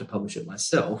 maybe I'll have to publish it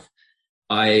myself.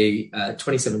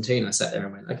 2017, I sat there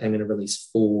and went, okay, I'm going to release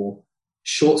 4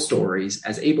 short stories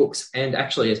as ebooks and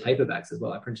actually as paperbacks as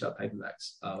well. I printed out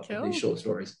paperbacks of these short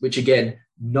stories, which again,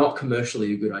 not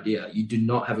commercially a good idea. You do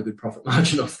not have a good profit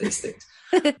margin off these things.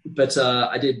 But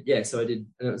I did, and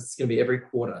it was going to be every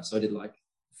quarter. So I did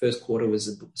first quarter was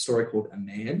a story called A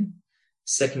Man.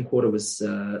 Second quarter was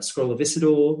Scroll of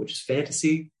Isidore, which is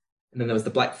fantasy. And then there was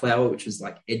The Black Flower, which was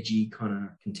like edgy, kind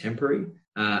of contemporary.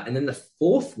 And then the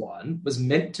fourth one was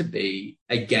meant to be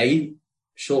a gay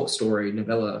short story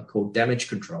novella called Damage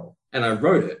Control. And I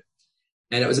wrote it.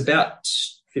 And it was about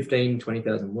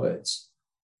 20,000 words.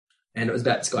 And it was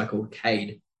about this guy called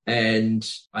Cade. And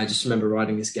I just remember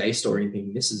writing this gay story and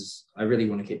thinking, I really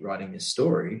want to keep writing this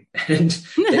story. And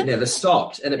it never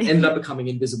stopped. And it ended up becoming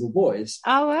Invisible Boys.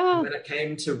 Oh, wow. And when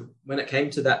it came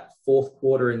to that fourth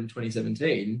quarter in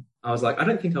 2017, I was like, I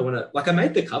don't think I want to, I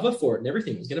made the cover for it and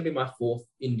everything. It was going to be my 4th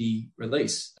indie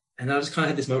release. And I just kind of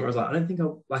had this moment where I was like, I don't think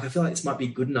I feel like this might be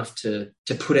good enough to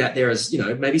put out there as,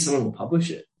 maybe someone will publish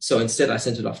it. So instead I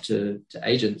sent it off to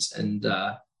agents and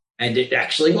it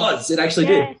actually was. It actually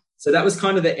did. So that was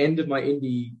kind of the end of my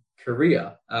indie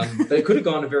career. But it could have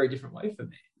gone a very different way for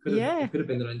me. It could have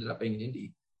been that I ended up being an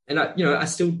indie. And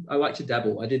I like to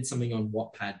dabble. I did something on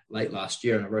Wattpad late last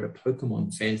year and I wrote a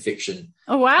Pokemon fan fiction.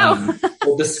 Oh, wow.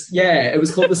 It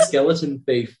was called The Skeleton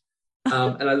Thief.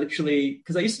 And I literally,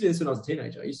 because I used to do this when I was a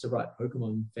teenager, I used to write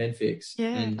Pokemon fanfics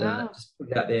just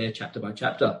put it out there chapter by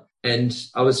chapter. And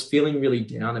I was feeling really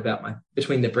down about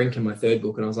between The Brink and my third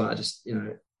book. And I was like,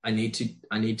 I need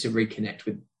to reconnect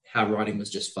with how writing was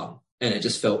just fun. And it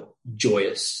just felt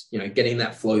joyous, getting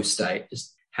that flow state,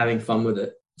 just having fun with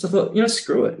it. So I thought,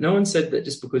 screw it. No one said that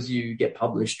just because you get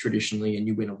published traditionally and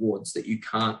you win awards that you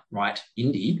can't write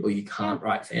indie or you can't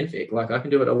write fanfic. I can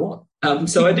do what I want.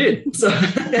 So I did. So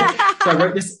I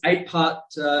wrote this 8-part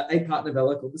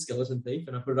novella called The Skeleton Thief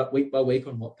and I put it up week by week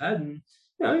on Wattpad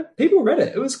and, people read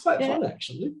it. It was quite fun,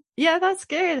 actually. Yeah, that's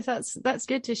good. That's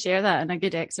good to share that and a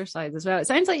good exercise as well. It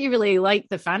sounds like you really like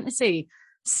the fantasy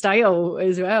style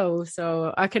as well.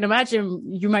 So I can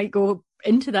imagine you might go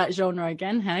into that genre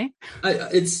again, hey?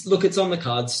 It's on the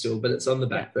cards still, but it's on the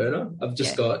back burner. I've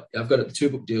got a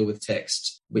 2-book deal with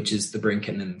Text, which is The Brink,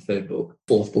 and then the 3rd book.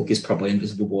 4th book is probably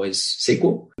Invisible Boys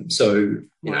sequel. So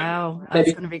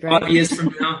that's going to be great. 5 years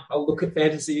from now, I'll look at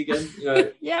fantasy again.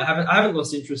 I haven't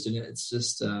lost interest in it. It's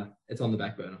just it's on the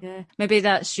back burner. Yeah, maybe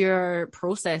that's your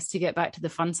process to get back to the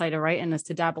fun side of writing, is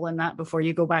to dabble in that before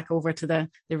you go back over to the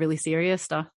really serious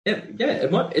stuff. Yeah,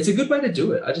 it's a good way to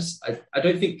do it. I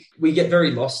don't think we get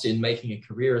very lost in making a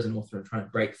career as an author and trying to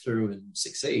break through and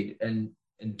succeed. And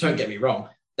don't get me wrong,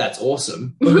 that's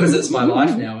awesome because it's my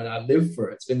life now and I live for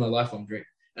it. It's been my lifelong dream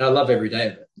and I love every day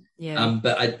of it. Yeah.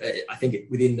 But I think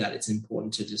within that, it's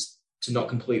important to not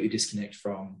completely disconnect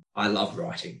from, I love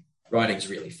writing. Writing's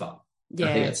really fun. Yeah.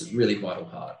 I think that's a really vital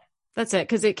part. That's it,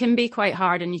 because it can be quite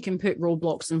hard and you can put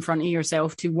roadblocks in front of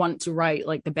yourself to want to write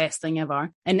the best thing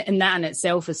ever. And that in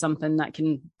itself is something that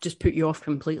can just put you off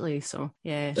completely. So,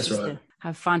 yeah. That's right.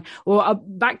 Have fun. Well,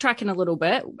 backtracking a little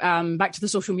bit, back to the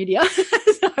social media.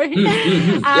 Sorry.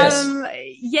 Yes.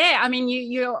 Yeah, I mean,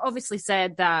 you obviously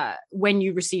said that when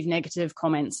you receive negative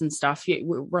comments and stuff,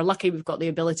 we're lucky we've got the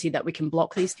ability that we can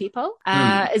block these people.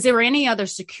 Is there any other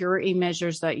security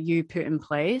measures that you put in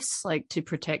place, to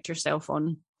protect yourself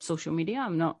on social media?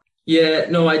 Yeah,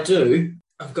 no, I do.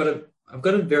 I've got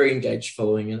a very engaged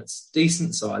following and it's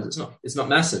decent size. It's not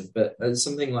massive, but there's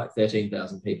something like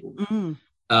 13,000 people.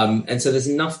 And so there's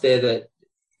enough there that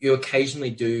you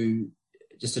occasionally do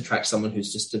just attract someone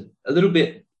who's just a little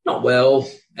bit not well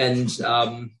and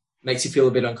makes you feel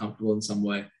a bit uncomfortable in some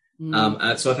way.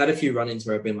 So I've had a few run-ins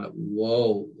where I've been like,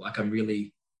 whoa, like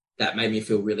that made me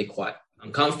feel really quite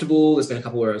uncomfortable. There's been a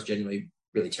couple where I was genuinely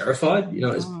really terrified.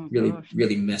 It's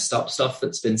really messed up stuff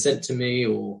that's been sent to me,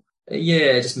 or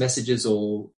just messages,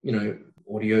 or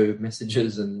audio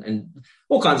messages and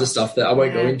all kinds of stuff that I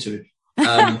won't go into.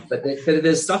 But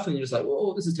there's stuff and you're just like,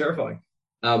 whoa, this is terrifying.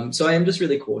 So I am just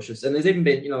really cautious. And there's even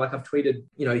been, like I've tweeted,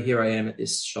 here I am at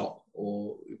this shop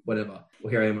or whatever, or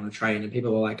here I am on a train, and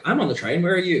people are like, I'm on the train,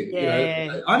 where are you?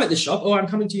 I'm at this shop, I'm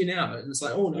coming to you now. And it's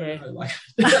like, oh no, like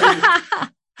I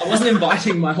wasn't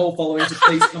inviting my whole following to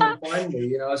please come and find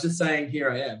me. I was just saying, here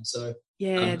I am. So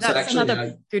that's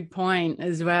another good point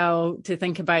as well, to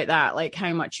think about that, like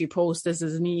how much you post, this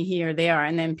is me here, there,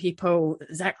 and then people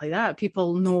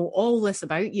know all this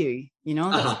about you.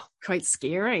 That's quite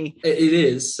scary. It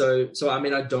is. So I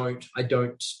mean, I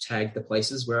don't tag the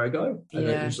places where I go. I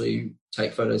don't usually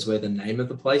take photos where the name of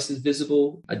the place is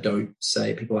visible. I don't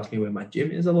say, people ask me where my gym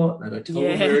is a lot, and I don't tell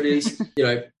them where it is.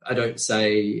 I don't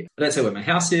say where my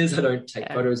house is. I don't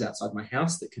take photos outside my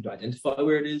house that could identify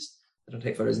where it is. I don't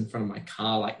take photos in front of my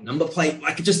car, like number plate,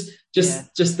 like just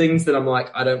things that I'm like,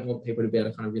 I don't want people to be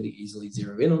able to kind of really easily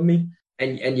zero in on me.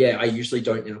 And I usually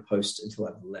don't post until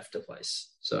I've left a place.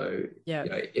 So,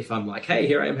 if I'm like, hey,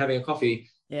 here I am having a coffee,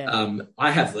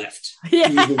 I have left.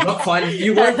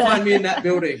 You won't find me in that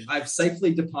building. I've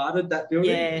safely departed that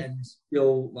building and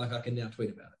feel like I can now tweet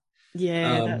about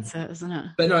it. That's it, isn't it?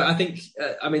 But no, I think,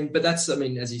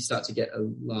 as you start to get a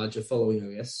larger following,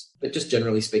 I guess, but just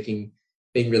generally speaking,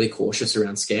 being really cautious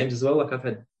around scams as well. Like I've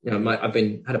had, I've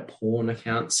had a porn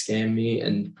account scam me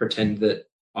and pretend that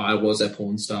I was a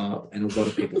porn star, and a lot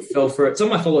of people fell for it. Some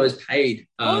of my followers paid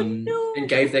and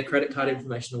gave their credit card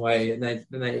information away, and then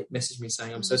they messaged me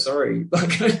saying, "I'm so sorry.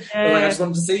 Like, I just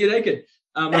wanted to see you naked."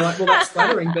 I'm like, well, that's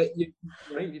flattering, but you've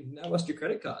now lost your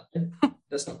credit card.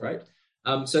 That's not great.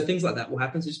 So things like that will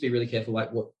happen. So just be really careful,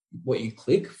 like what you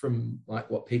click from, like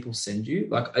what people send you.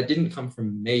 Like it didn't come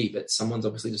from me, but someone's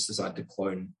obviously just decided to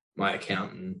clone my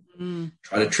account and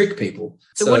try to trick people.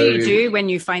 So what do you do when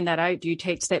you find that out? Do you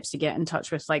take steps to get in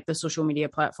touch with like the social media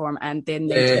platform and then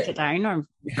they take it down? Or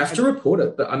you have to report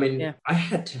it. But I mean, I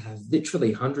had to have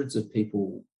literally hundreds of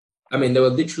people. I mean,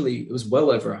 it was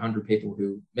well over 100 people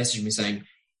who messaged me saying,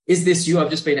 "Is this you? I've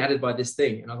just been added by this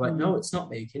thing." And I'm like, "No, it's not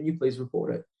me. Can you please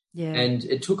report it?" Yeah. And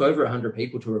it took over 100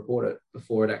 people to report it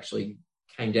before it actually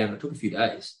came down. It took a few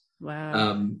days.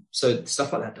 Wow. So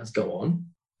stuff like that does go on.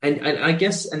 And I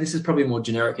guess, and this is probably more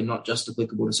generic and not just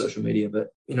applicable to social media,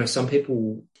 but, some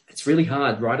people, it's really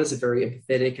hard. Writers are very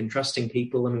empathetic and trusting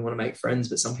people, and we want to make friends,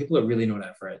 but some people are really not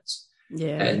our friends.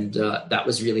 Yeah. And that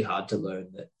was really hard to learn,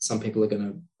 that some people are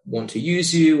going to want to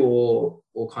use you or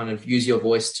kind of use your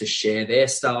voice to share their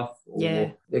stuff, or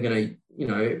they're going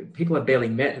to, people I've barely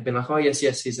met have been like, "Oh, yes,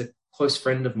 he's a close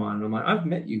friend of mine." And I'm like, "I've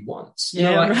met you once."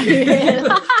 Trying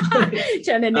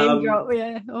to name drop.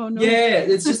 Oh no. Yeah,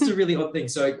 it's just a really odd thing.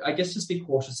 So I guess just be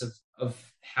cautious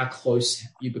of how close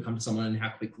you become to someone and how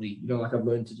quickly. Like I've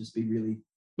learned to just be really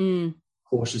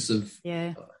cautious of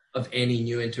any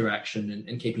new interaction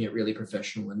and keeping it really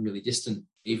professional and really distant,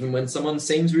 even when someone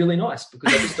seems really nice,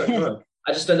 because I just don't know.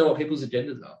 I just don't know what people's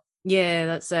agendas are. Yeah,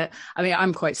 that's it. I mean,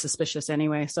 I'm quite suspicious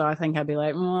anyway, so I think I'd be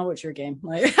like, "Oh, what's your game?"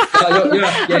 Like,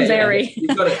 I'm very.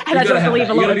 You've got it. And I don't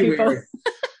believe a lot of people.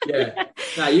 Yeah,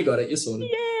 no, you got it. You're sorted.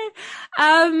 Yeah.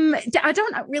 I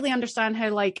don't really understand how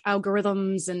like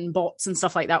algorithms and bots and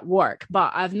stuff like that work,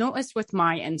 but I've noticed with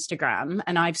my Instagram,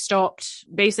 and I've stopped,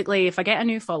 basically, if I get a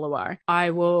new follower,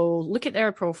 I will look at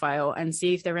their profile and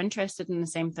see if they're interested in the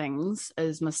same things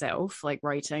as myself, like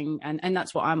writing, and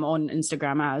that's what I'm on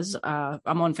Instagram as.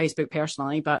 I'm on Facebook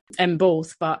personally, but in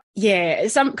both. But yeah,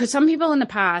 because some people in the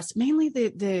past, mainly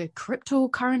the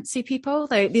cryptocurrency people,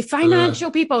 the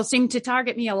financial people seem to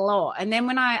target me a lot, and then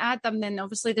when I add them, then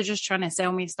obviously they're just trying to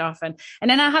sell me stuff, and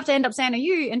then I have to end up saying, "Are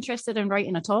you interested in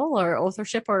writing at all, or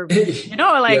authorship, or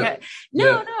no?"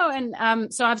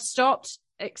 And so I've stopped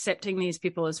accepting these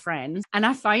people as friends, and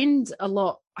I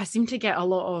seem to get a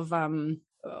lot of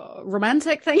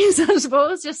romantic things, I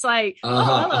suppose, just like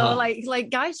hello, like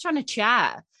guys trying to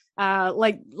chat.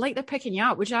 Like they're picking you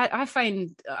up, which I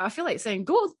feel like saying,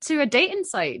 go to a dating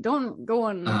site, don't go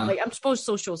on like, I'm supposed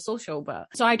social, but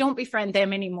so I don't befriend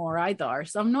them anymore either.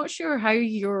 So I'm not sure how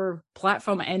your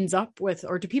platform ends up with,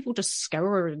 or do people just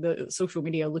scour the social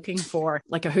media looking for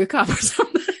like a hookup or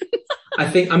something?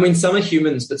 I mean, some are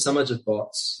humans, but some are just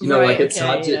bots. It's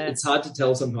hard to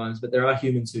tell sometimes, but there are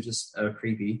humans who just are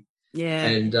creepy. Yeah,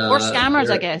 and or scammers,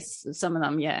 I guess, some of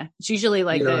them. Yeah, it's usually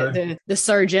like the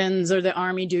surgeons or the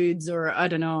army dudes, or I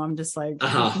don't know. I'm just like,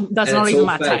 that's not even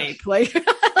my type. Like,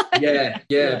 yeah,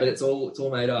 but it's all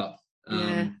made up.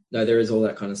 no, there is all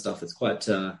that kind of stuff. It's quite,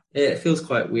 it feels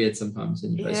quite weird sometimes.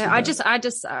 Yeah,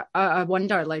 I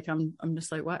wonder, like, I'm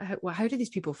just like, how do these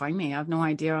people find me? I have no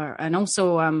idea. And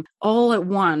also, all at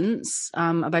once,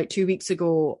 about 2 weeks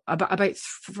ago, about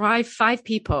five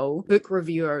people, book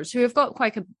reviewers, who have got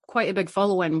quite a big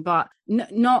following, but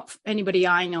not anybody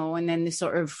I know. And then they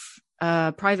sort of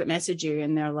private message you,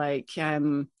 and they're like,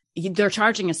 they're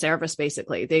charging a service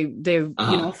basically. They you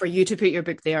know, for you to put your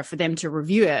book there, for them to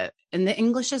review it. And the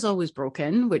English is always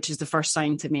broken, which is the first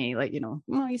sign to me, like, you know,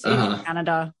 well, you say you're from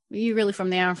Canada, are you really from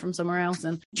there, from somewhere else?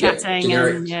 And chatting,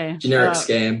 generic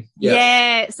scam.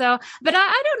 Yeah. So, but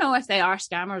I don't know if they are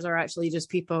scammers or actually just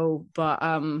people, but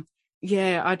I'm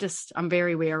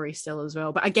very wary still as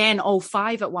well. But again, all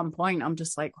five at one point, I'm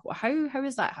just like, how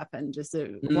has that happened?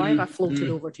 Why have I floated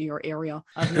over to your area?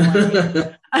 I have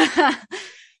no idea.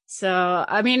 So,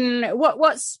 I mean,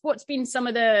 what's been some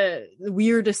of the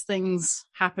weirdest things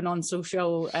happen on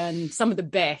social, and some of the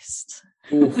best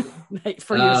like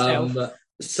for yourself?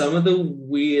 Some of the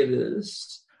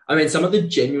weirdest, I mean, some of the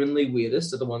genuinely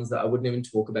weirdest are the ones that I wouldn't even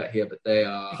talk about here, but they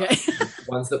are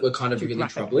ones that were kind of really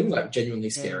troubling, like genuinely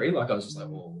scary. Like I was just like,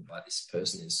 whoa, like this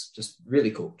person is just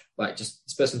really cooked. Like just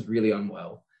this person's really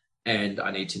unwell and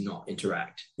I need to not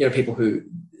interact. You know,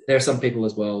 there are some people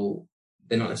as well,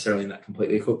 they're not necessarily in that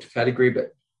completely cooked category,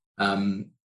 but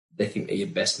they think they're your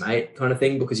best mate kind of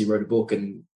thing because you wrote a book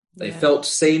and they felt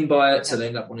seen by it. So they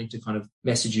end up wanting to kind of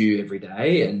message you every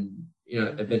day. And, you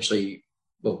know, eventually,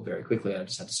 well, very quickly, I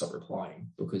just had to stop replying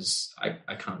because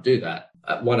I can't do that.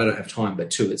 One, I don't have time, but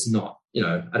two, it's not, you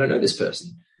know, I don't know this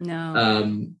person.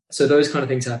 No. So those kind of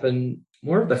things happen.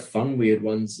 More of the fun, weird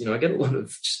ones, you know, I get a lot of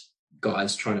just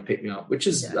guys trying to pick me up, which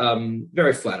is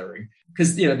very flattering.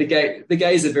 Because, you know, the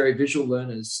gays are very visual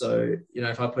learners. So, you know,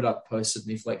 if I put up posts of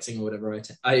me flexing or whatever,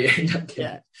 I end up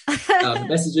getting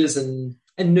messages and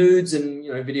nudes and,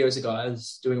 you know, videos of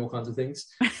guys doing all kinds of things.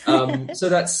 So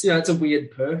that's, you know, it's a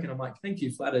weird perk. And I'm like, thank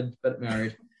you, flattered, but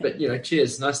married. But, you know,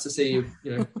 cheers. Nice to see you,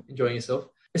 you know, enjoying yourself.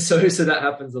 So that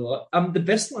happens a lot. The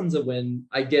best ones are when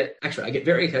I get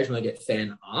very occasionally, I get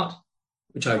fan art,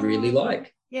 which I really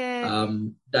like. Yeah.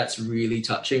 That's really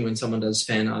touching when someone does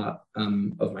fan art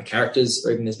of my characters,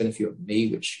 or even there's been a few of me,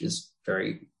 which is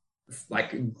very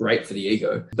like great for the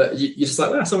ego. But you're just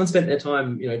like, wow, someone spent their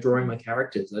time, you know, drawing my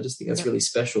characters. I just think that's really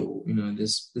special. You know,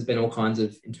 there's been all kinds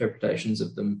of interpretations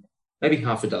of them, maybe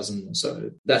half a dozen or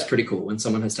so. That's pretty cool when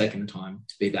someone has taken the time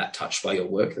to be that touched by your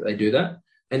work that they do that.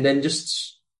 And then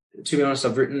just to be honest, I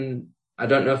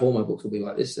don't know if all my books will be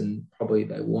like this, and probably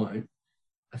they won't.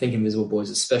 I think Invisible Boys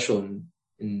is special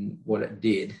in what it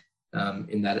did,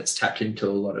 in that it's tapped into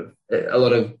a lot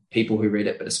of people who read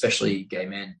it, but especially gay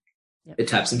men. Yep. It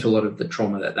taps into a lot of the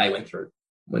trauma that they went through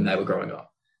when they were growing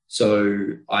up.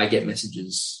 So I get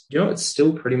messages, you know, it's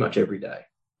still pretty much every day.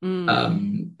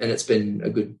 And it's been a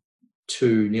good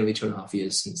nearly 2.5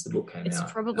 years since the book came out.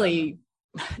 It's probably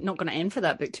not going to end for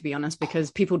that book, to be honest,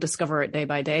 because people discover it day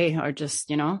by day, or just,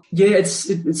 you know. Yeah,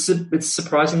 it's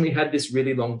surprisingly had this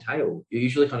really long tail. You're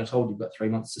usually kind of told you've got 3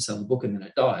 months to sell the book and then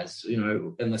it dies, you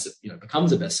know, unless it, you know,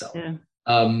 becomes a bestseller.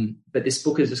 Yeah. But this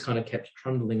book has just kind of kept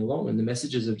trundling along, and the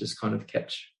messages have just kind of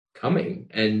kept coming,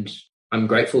 and I'm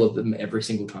grateful of them every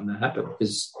single time they happen,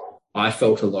 because I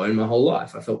felt alone my whole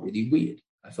life. I felt really weird.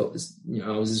 I felt this, you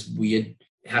know, I was this weird.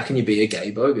 How can you be a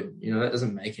gay bogan? You know, that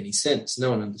doesn't make any sense. No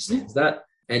one understands that.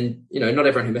 And, you know, not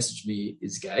everyone who messaged me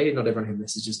is gay. Not everyone who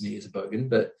messages me is a bogan,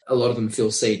 but a lot of them feel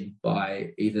seen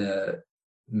by either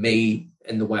me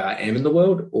and the way I am in the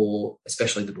world, or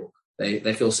especially the book.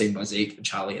 They feel seen by Zeke and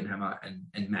Charlie and Hammer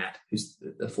and Matt, who's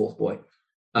the fourth boy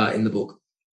in the book.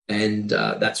 And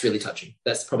that's really touching.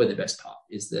 That's probably the best part,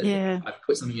 is that I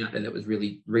put something out there that was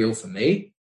really real for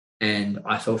me. And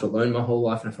I felt alone my whole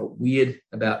life, and I felt weird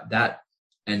about that.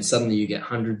 And suddenly you get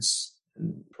hundreds,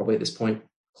 probably at this point,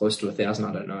 close to 1,000.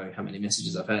 I don't know how many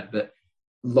messages I've had, but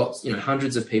lots, you know,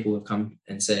 hundreds of people have come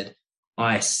and said,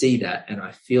 I see that and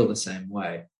I feel the same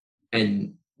way.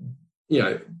 And, you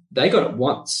know, they got it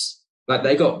once. Like,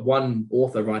 they got one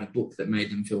author write a book that made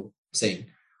them feel seen.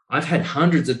 I've had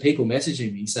hundreds of people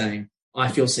messaging me saying,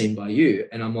 I feel seen by you.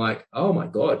 And I'm like, oh my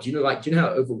God, do you know how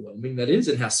overwhelming that is,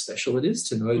 and how special it is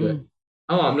to know that,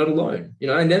 oh, I'm not alone, you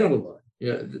know, and they're not alone.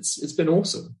 You know, it's been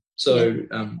awesome. So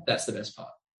that's the best part.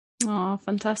 Oh,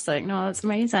 fantastic. No, that's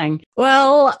amazing.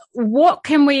 Well, what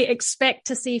can we expect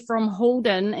to see from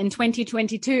Holden in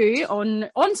 2022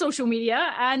 on social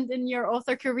media and in your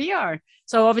author career?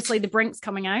 So obviously The Brink's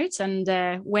coming out, and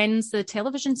when's the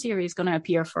television series going to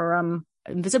appear for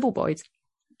Invisible Boys?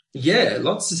 Yeah,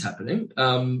 lots is happening.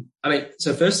 I mean,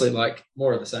 so firstly, like,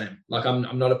 more of the same. Like,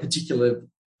 I'm not a particular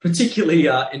particularly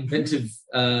inventive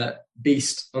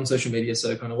beast on social media.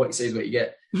 So kind of what you see is what you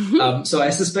get. So I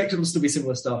suspect it'll still be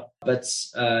similar stuff. But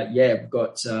I've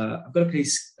got a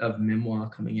piece of memoir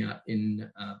coming out in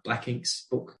Black Ink's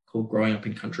book called Growing Up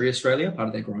in Country Australia, part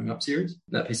of their Growing Up series.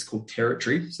 And that piece is called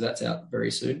Territory. So that's out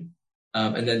very soon.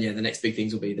 And then, the next big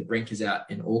things will be The Brink is out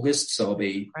in August. So I'll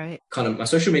be kind of, my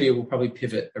social media will probably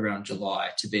pivot around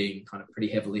July to being kind of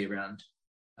pretty heavily around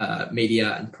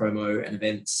media and promo and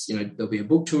events. There'll be a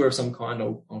book tour of some kind.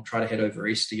 I'll try to head over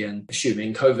east again,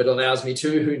 assuming COVID allows me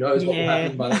to. Who knows what will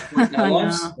happen by that point in our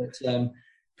lives. But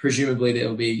presumably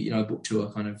there'll be, a book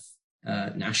tour kind of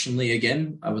nationally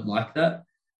again. I would like that.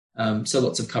 So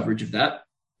lots of coverage of that.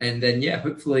 And then,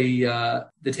 hopefully the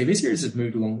TV series has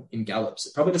moved along in gallops.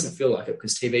 It probably doesn't feel like it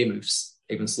because TV moves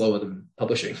even slower than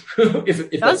publishing.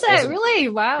 if Does it really?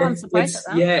 Wow, I'm surprised at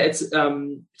that. Yeah, it's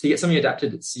to get something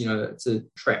adapted, it's a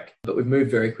trek, but we've moved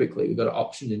very quickly. We got it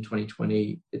optioned in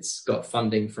 2020. It's got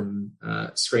funding from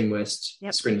Screen West,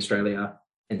 Screen Australia,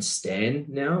 and Stan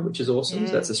now, which is awesome.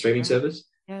 So that's a streaming service.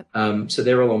 Yep. So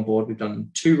they're all on board. We've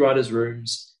done 2 writers'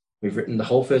 rooms. We've written the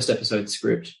whole first episode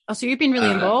script. Oh, so you've been really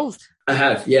involved. I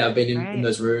have, yeah. I've been in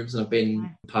those rooms, and I've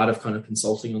been part of kind of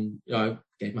consulting on, I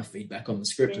gave my feedback on the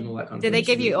script and all that kind of thing. Did they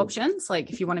give you options, like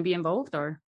if you want to be involved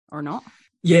or not?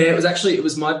 Yeah, it was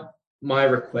my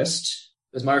request.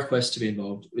 It was my request to be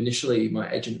involved. Initially,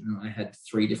 my agent and I had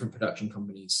 3 different production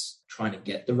companies trying to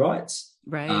get the rights.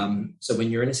 Right. So when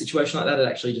you're in a situation like that, it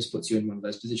actually just puts you in one of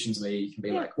those positions where you can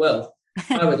be like, well,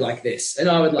 I would like this, and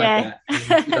I would like that,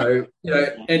 and,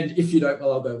 and if you don't,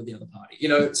 well, I'll go with the other party,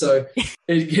 so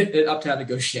it upped our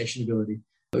negotiation ability.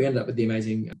 We ended up with the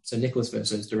amazing, so Nicholas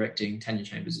Verso is directing, Tanya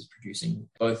Chambers is producing,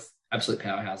 both absolute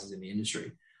powerhouses in the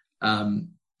industry. And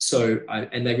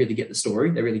they really get the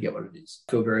story, they really get what it is.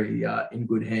 I feel very in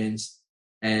good hands,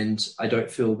 and I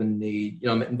don't feel the need,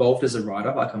 I'm involved as a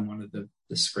writer, like I'm one of the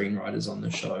screenwriters on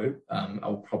the show.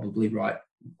 I'll probably write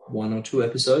 1 or 2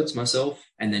 episodes myself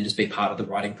and then just be part of the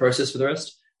writing process for the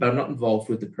rest. But I'm not involved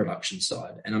with the production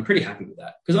side, and I'm pretty happy with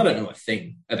that because I don't know a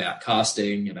thing about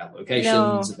casting, about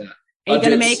locations, about. Are you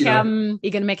going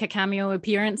to make a cameo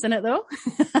appearance in it though?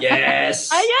 Yes.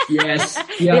 Yes.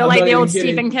 Yeah, you're like the old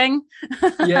Stephen King.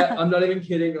 Yeah, I'm not even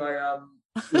kidding. It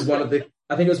was one of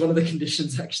the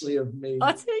conditions actually of me.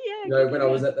 When I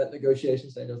was at that negotiation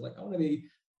stage, I was like,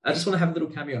 I just want to have a little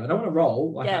cameo. I don't want to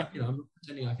roll. I'm not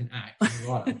pretending I can act. I'm a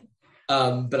writer.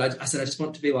 But I said I just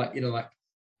want to be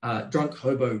drunk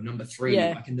hobo number 3,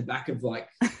 like in the back of like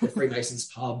the Freemasons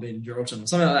pub in Geraldton or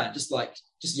something like that.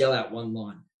 Just yell out one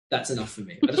line. That's enough for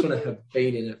me. I just want to have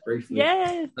been in it briefly.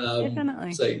 Yeah,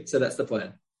 definitely. So that's the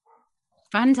plan.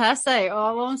 Fantastic.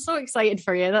 Oh, well, I'm so excited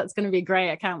for you. That's going to be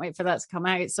great. I can't wait for that to come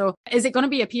out. So is it going to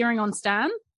be appearing on Stan?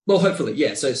 Well, hopefully,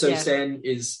 yeah. So Stan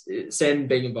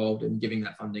being involved and giving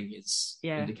that funding is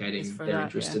indicating their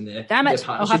interest in their Damn it,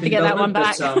 I'll have to get that one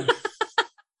back. There's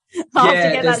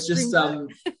just I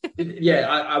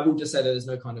will just say that there's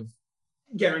no kind of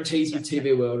guarantees with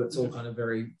TV world. It's all kind of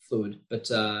very fluid. But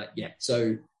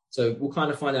so we'll kind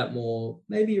of find out more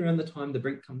maybe around the time The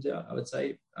Brink comes out, I would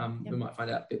say. We might find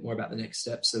out a bit more about the next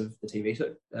steps of the TV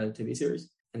series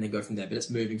and then go from there. But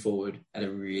it's moving forward at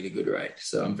a really good rate.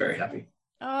 So I'm very happy.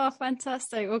 Oh,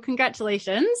 fantastic. Well,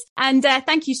 congratulations. And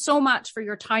thank you so much for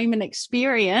your time and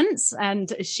experience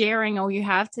and sharing all you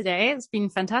have today. It's been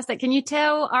fantastic. Can you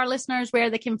tell our listeners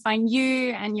where they can find you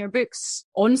and your books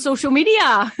on social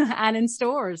media and in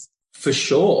stores? For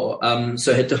sure.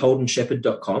 So head to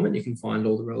holdenshepherd.com and you can find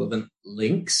all the relevant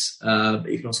links.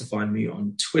 But you can also find me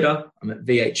on Twitter. I'm at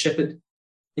V8Shepherd.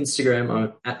 Instagram,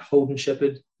 I'm at Holden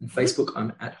Shepherd, and Facebook,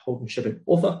 I'm at Holden Shepherd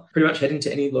Author. Pretty much heading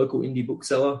to any local indie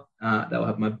bookseller. They'll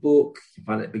have my book. You can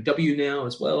find it at Big W now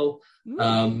as well. You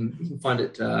can find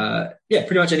it,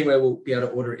 pretty much anywhere. We'll be able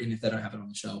to order it in if they don't have it on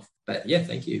the shelf. But yeah,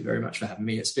 thank you very much for having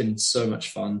me. It's been so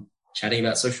much fun chatting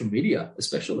about social media,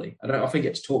 especially. I don't often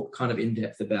get to talk kind of in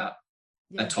depth about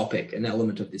a topic, an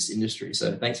element of this industry.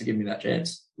 So thanks for giving me that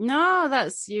chance. No,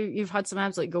 that's you've had some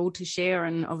absolute gold to share,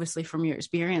 and obviously from your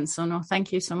experience. So no,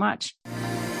 thank you so much.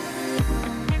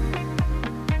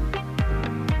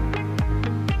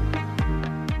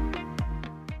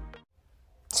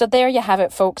 So there you have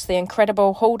it, folks, the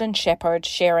incredible Holden Shepherd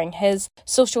sharing his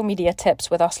social media tips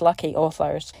with us lucky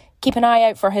authors. Keep an eye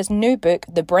out for his new book,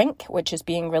 The Brink, which is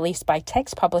being released by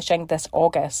Text Publishing this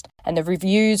August. And the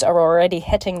reviews are already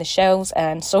hitting the shelves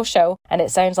and social, and it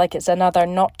sounds like it's another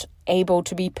not able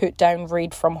to be put down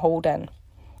read from Holden.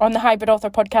 On the Hybrid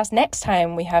Author podcast next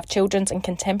time, we have children's and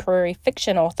contemporary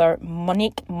fiction author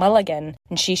Monique Mulligan,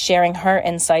 and she's sharing her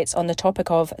insights on the topic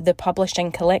of the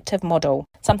publishing collective model,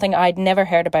 something I'd never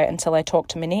heard about until I talked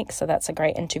to Monique, so that's a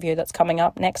great interview that's coming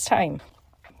up next time.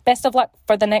 Best of luck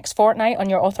for the next fortnight on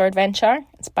your author adventure.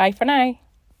 It's bye for now.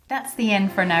 That's the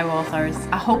end for now, authors.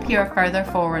 I hope you're further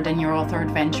forward in your author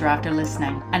adventure after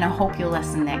listening, and I hope you'll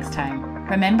listen next time.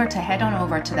 Remember to head on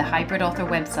over to the Hybrid Author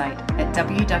website at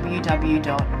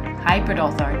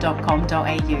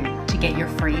www.hybridauthor.com.au to get your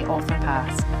free author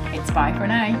pass. It's bye for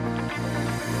now.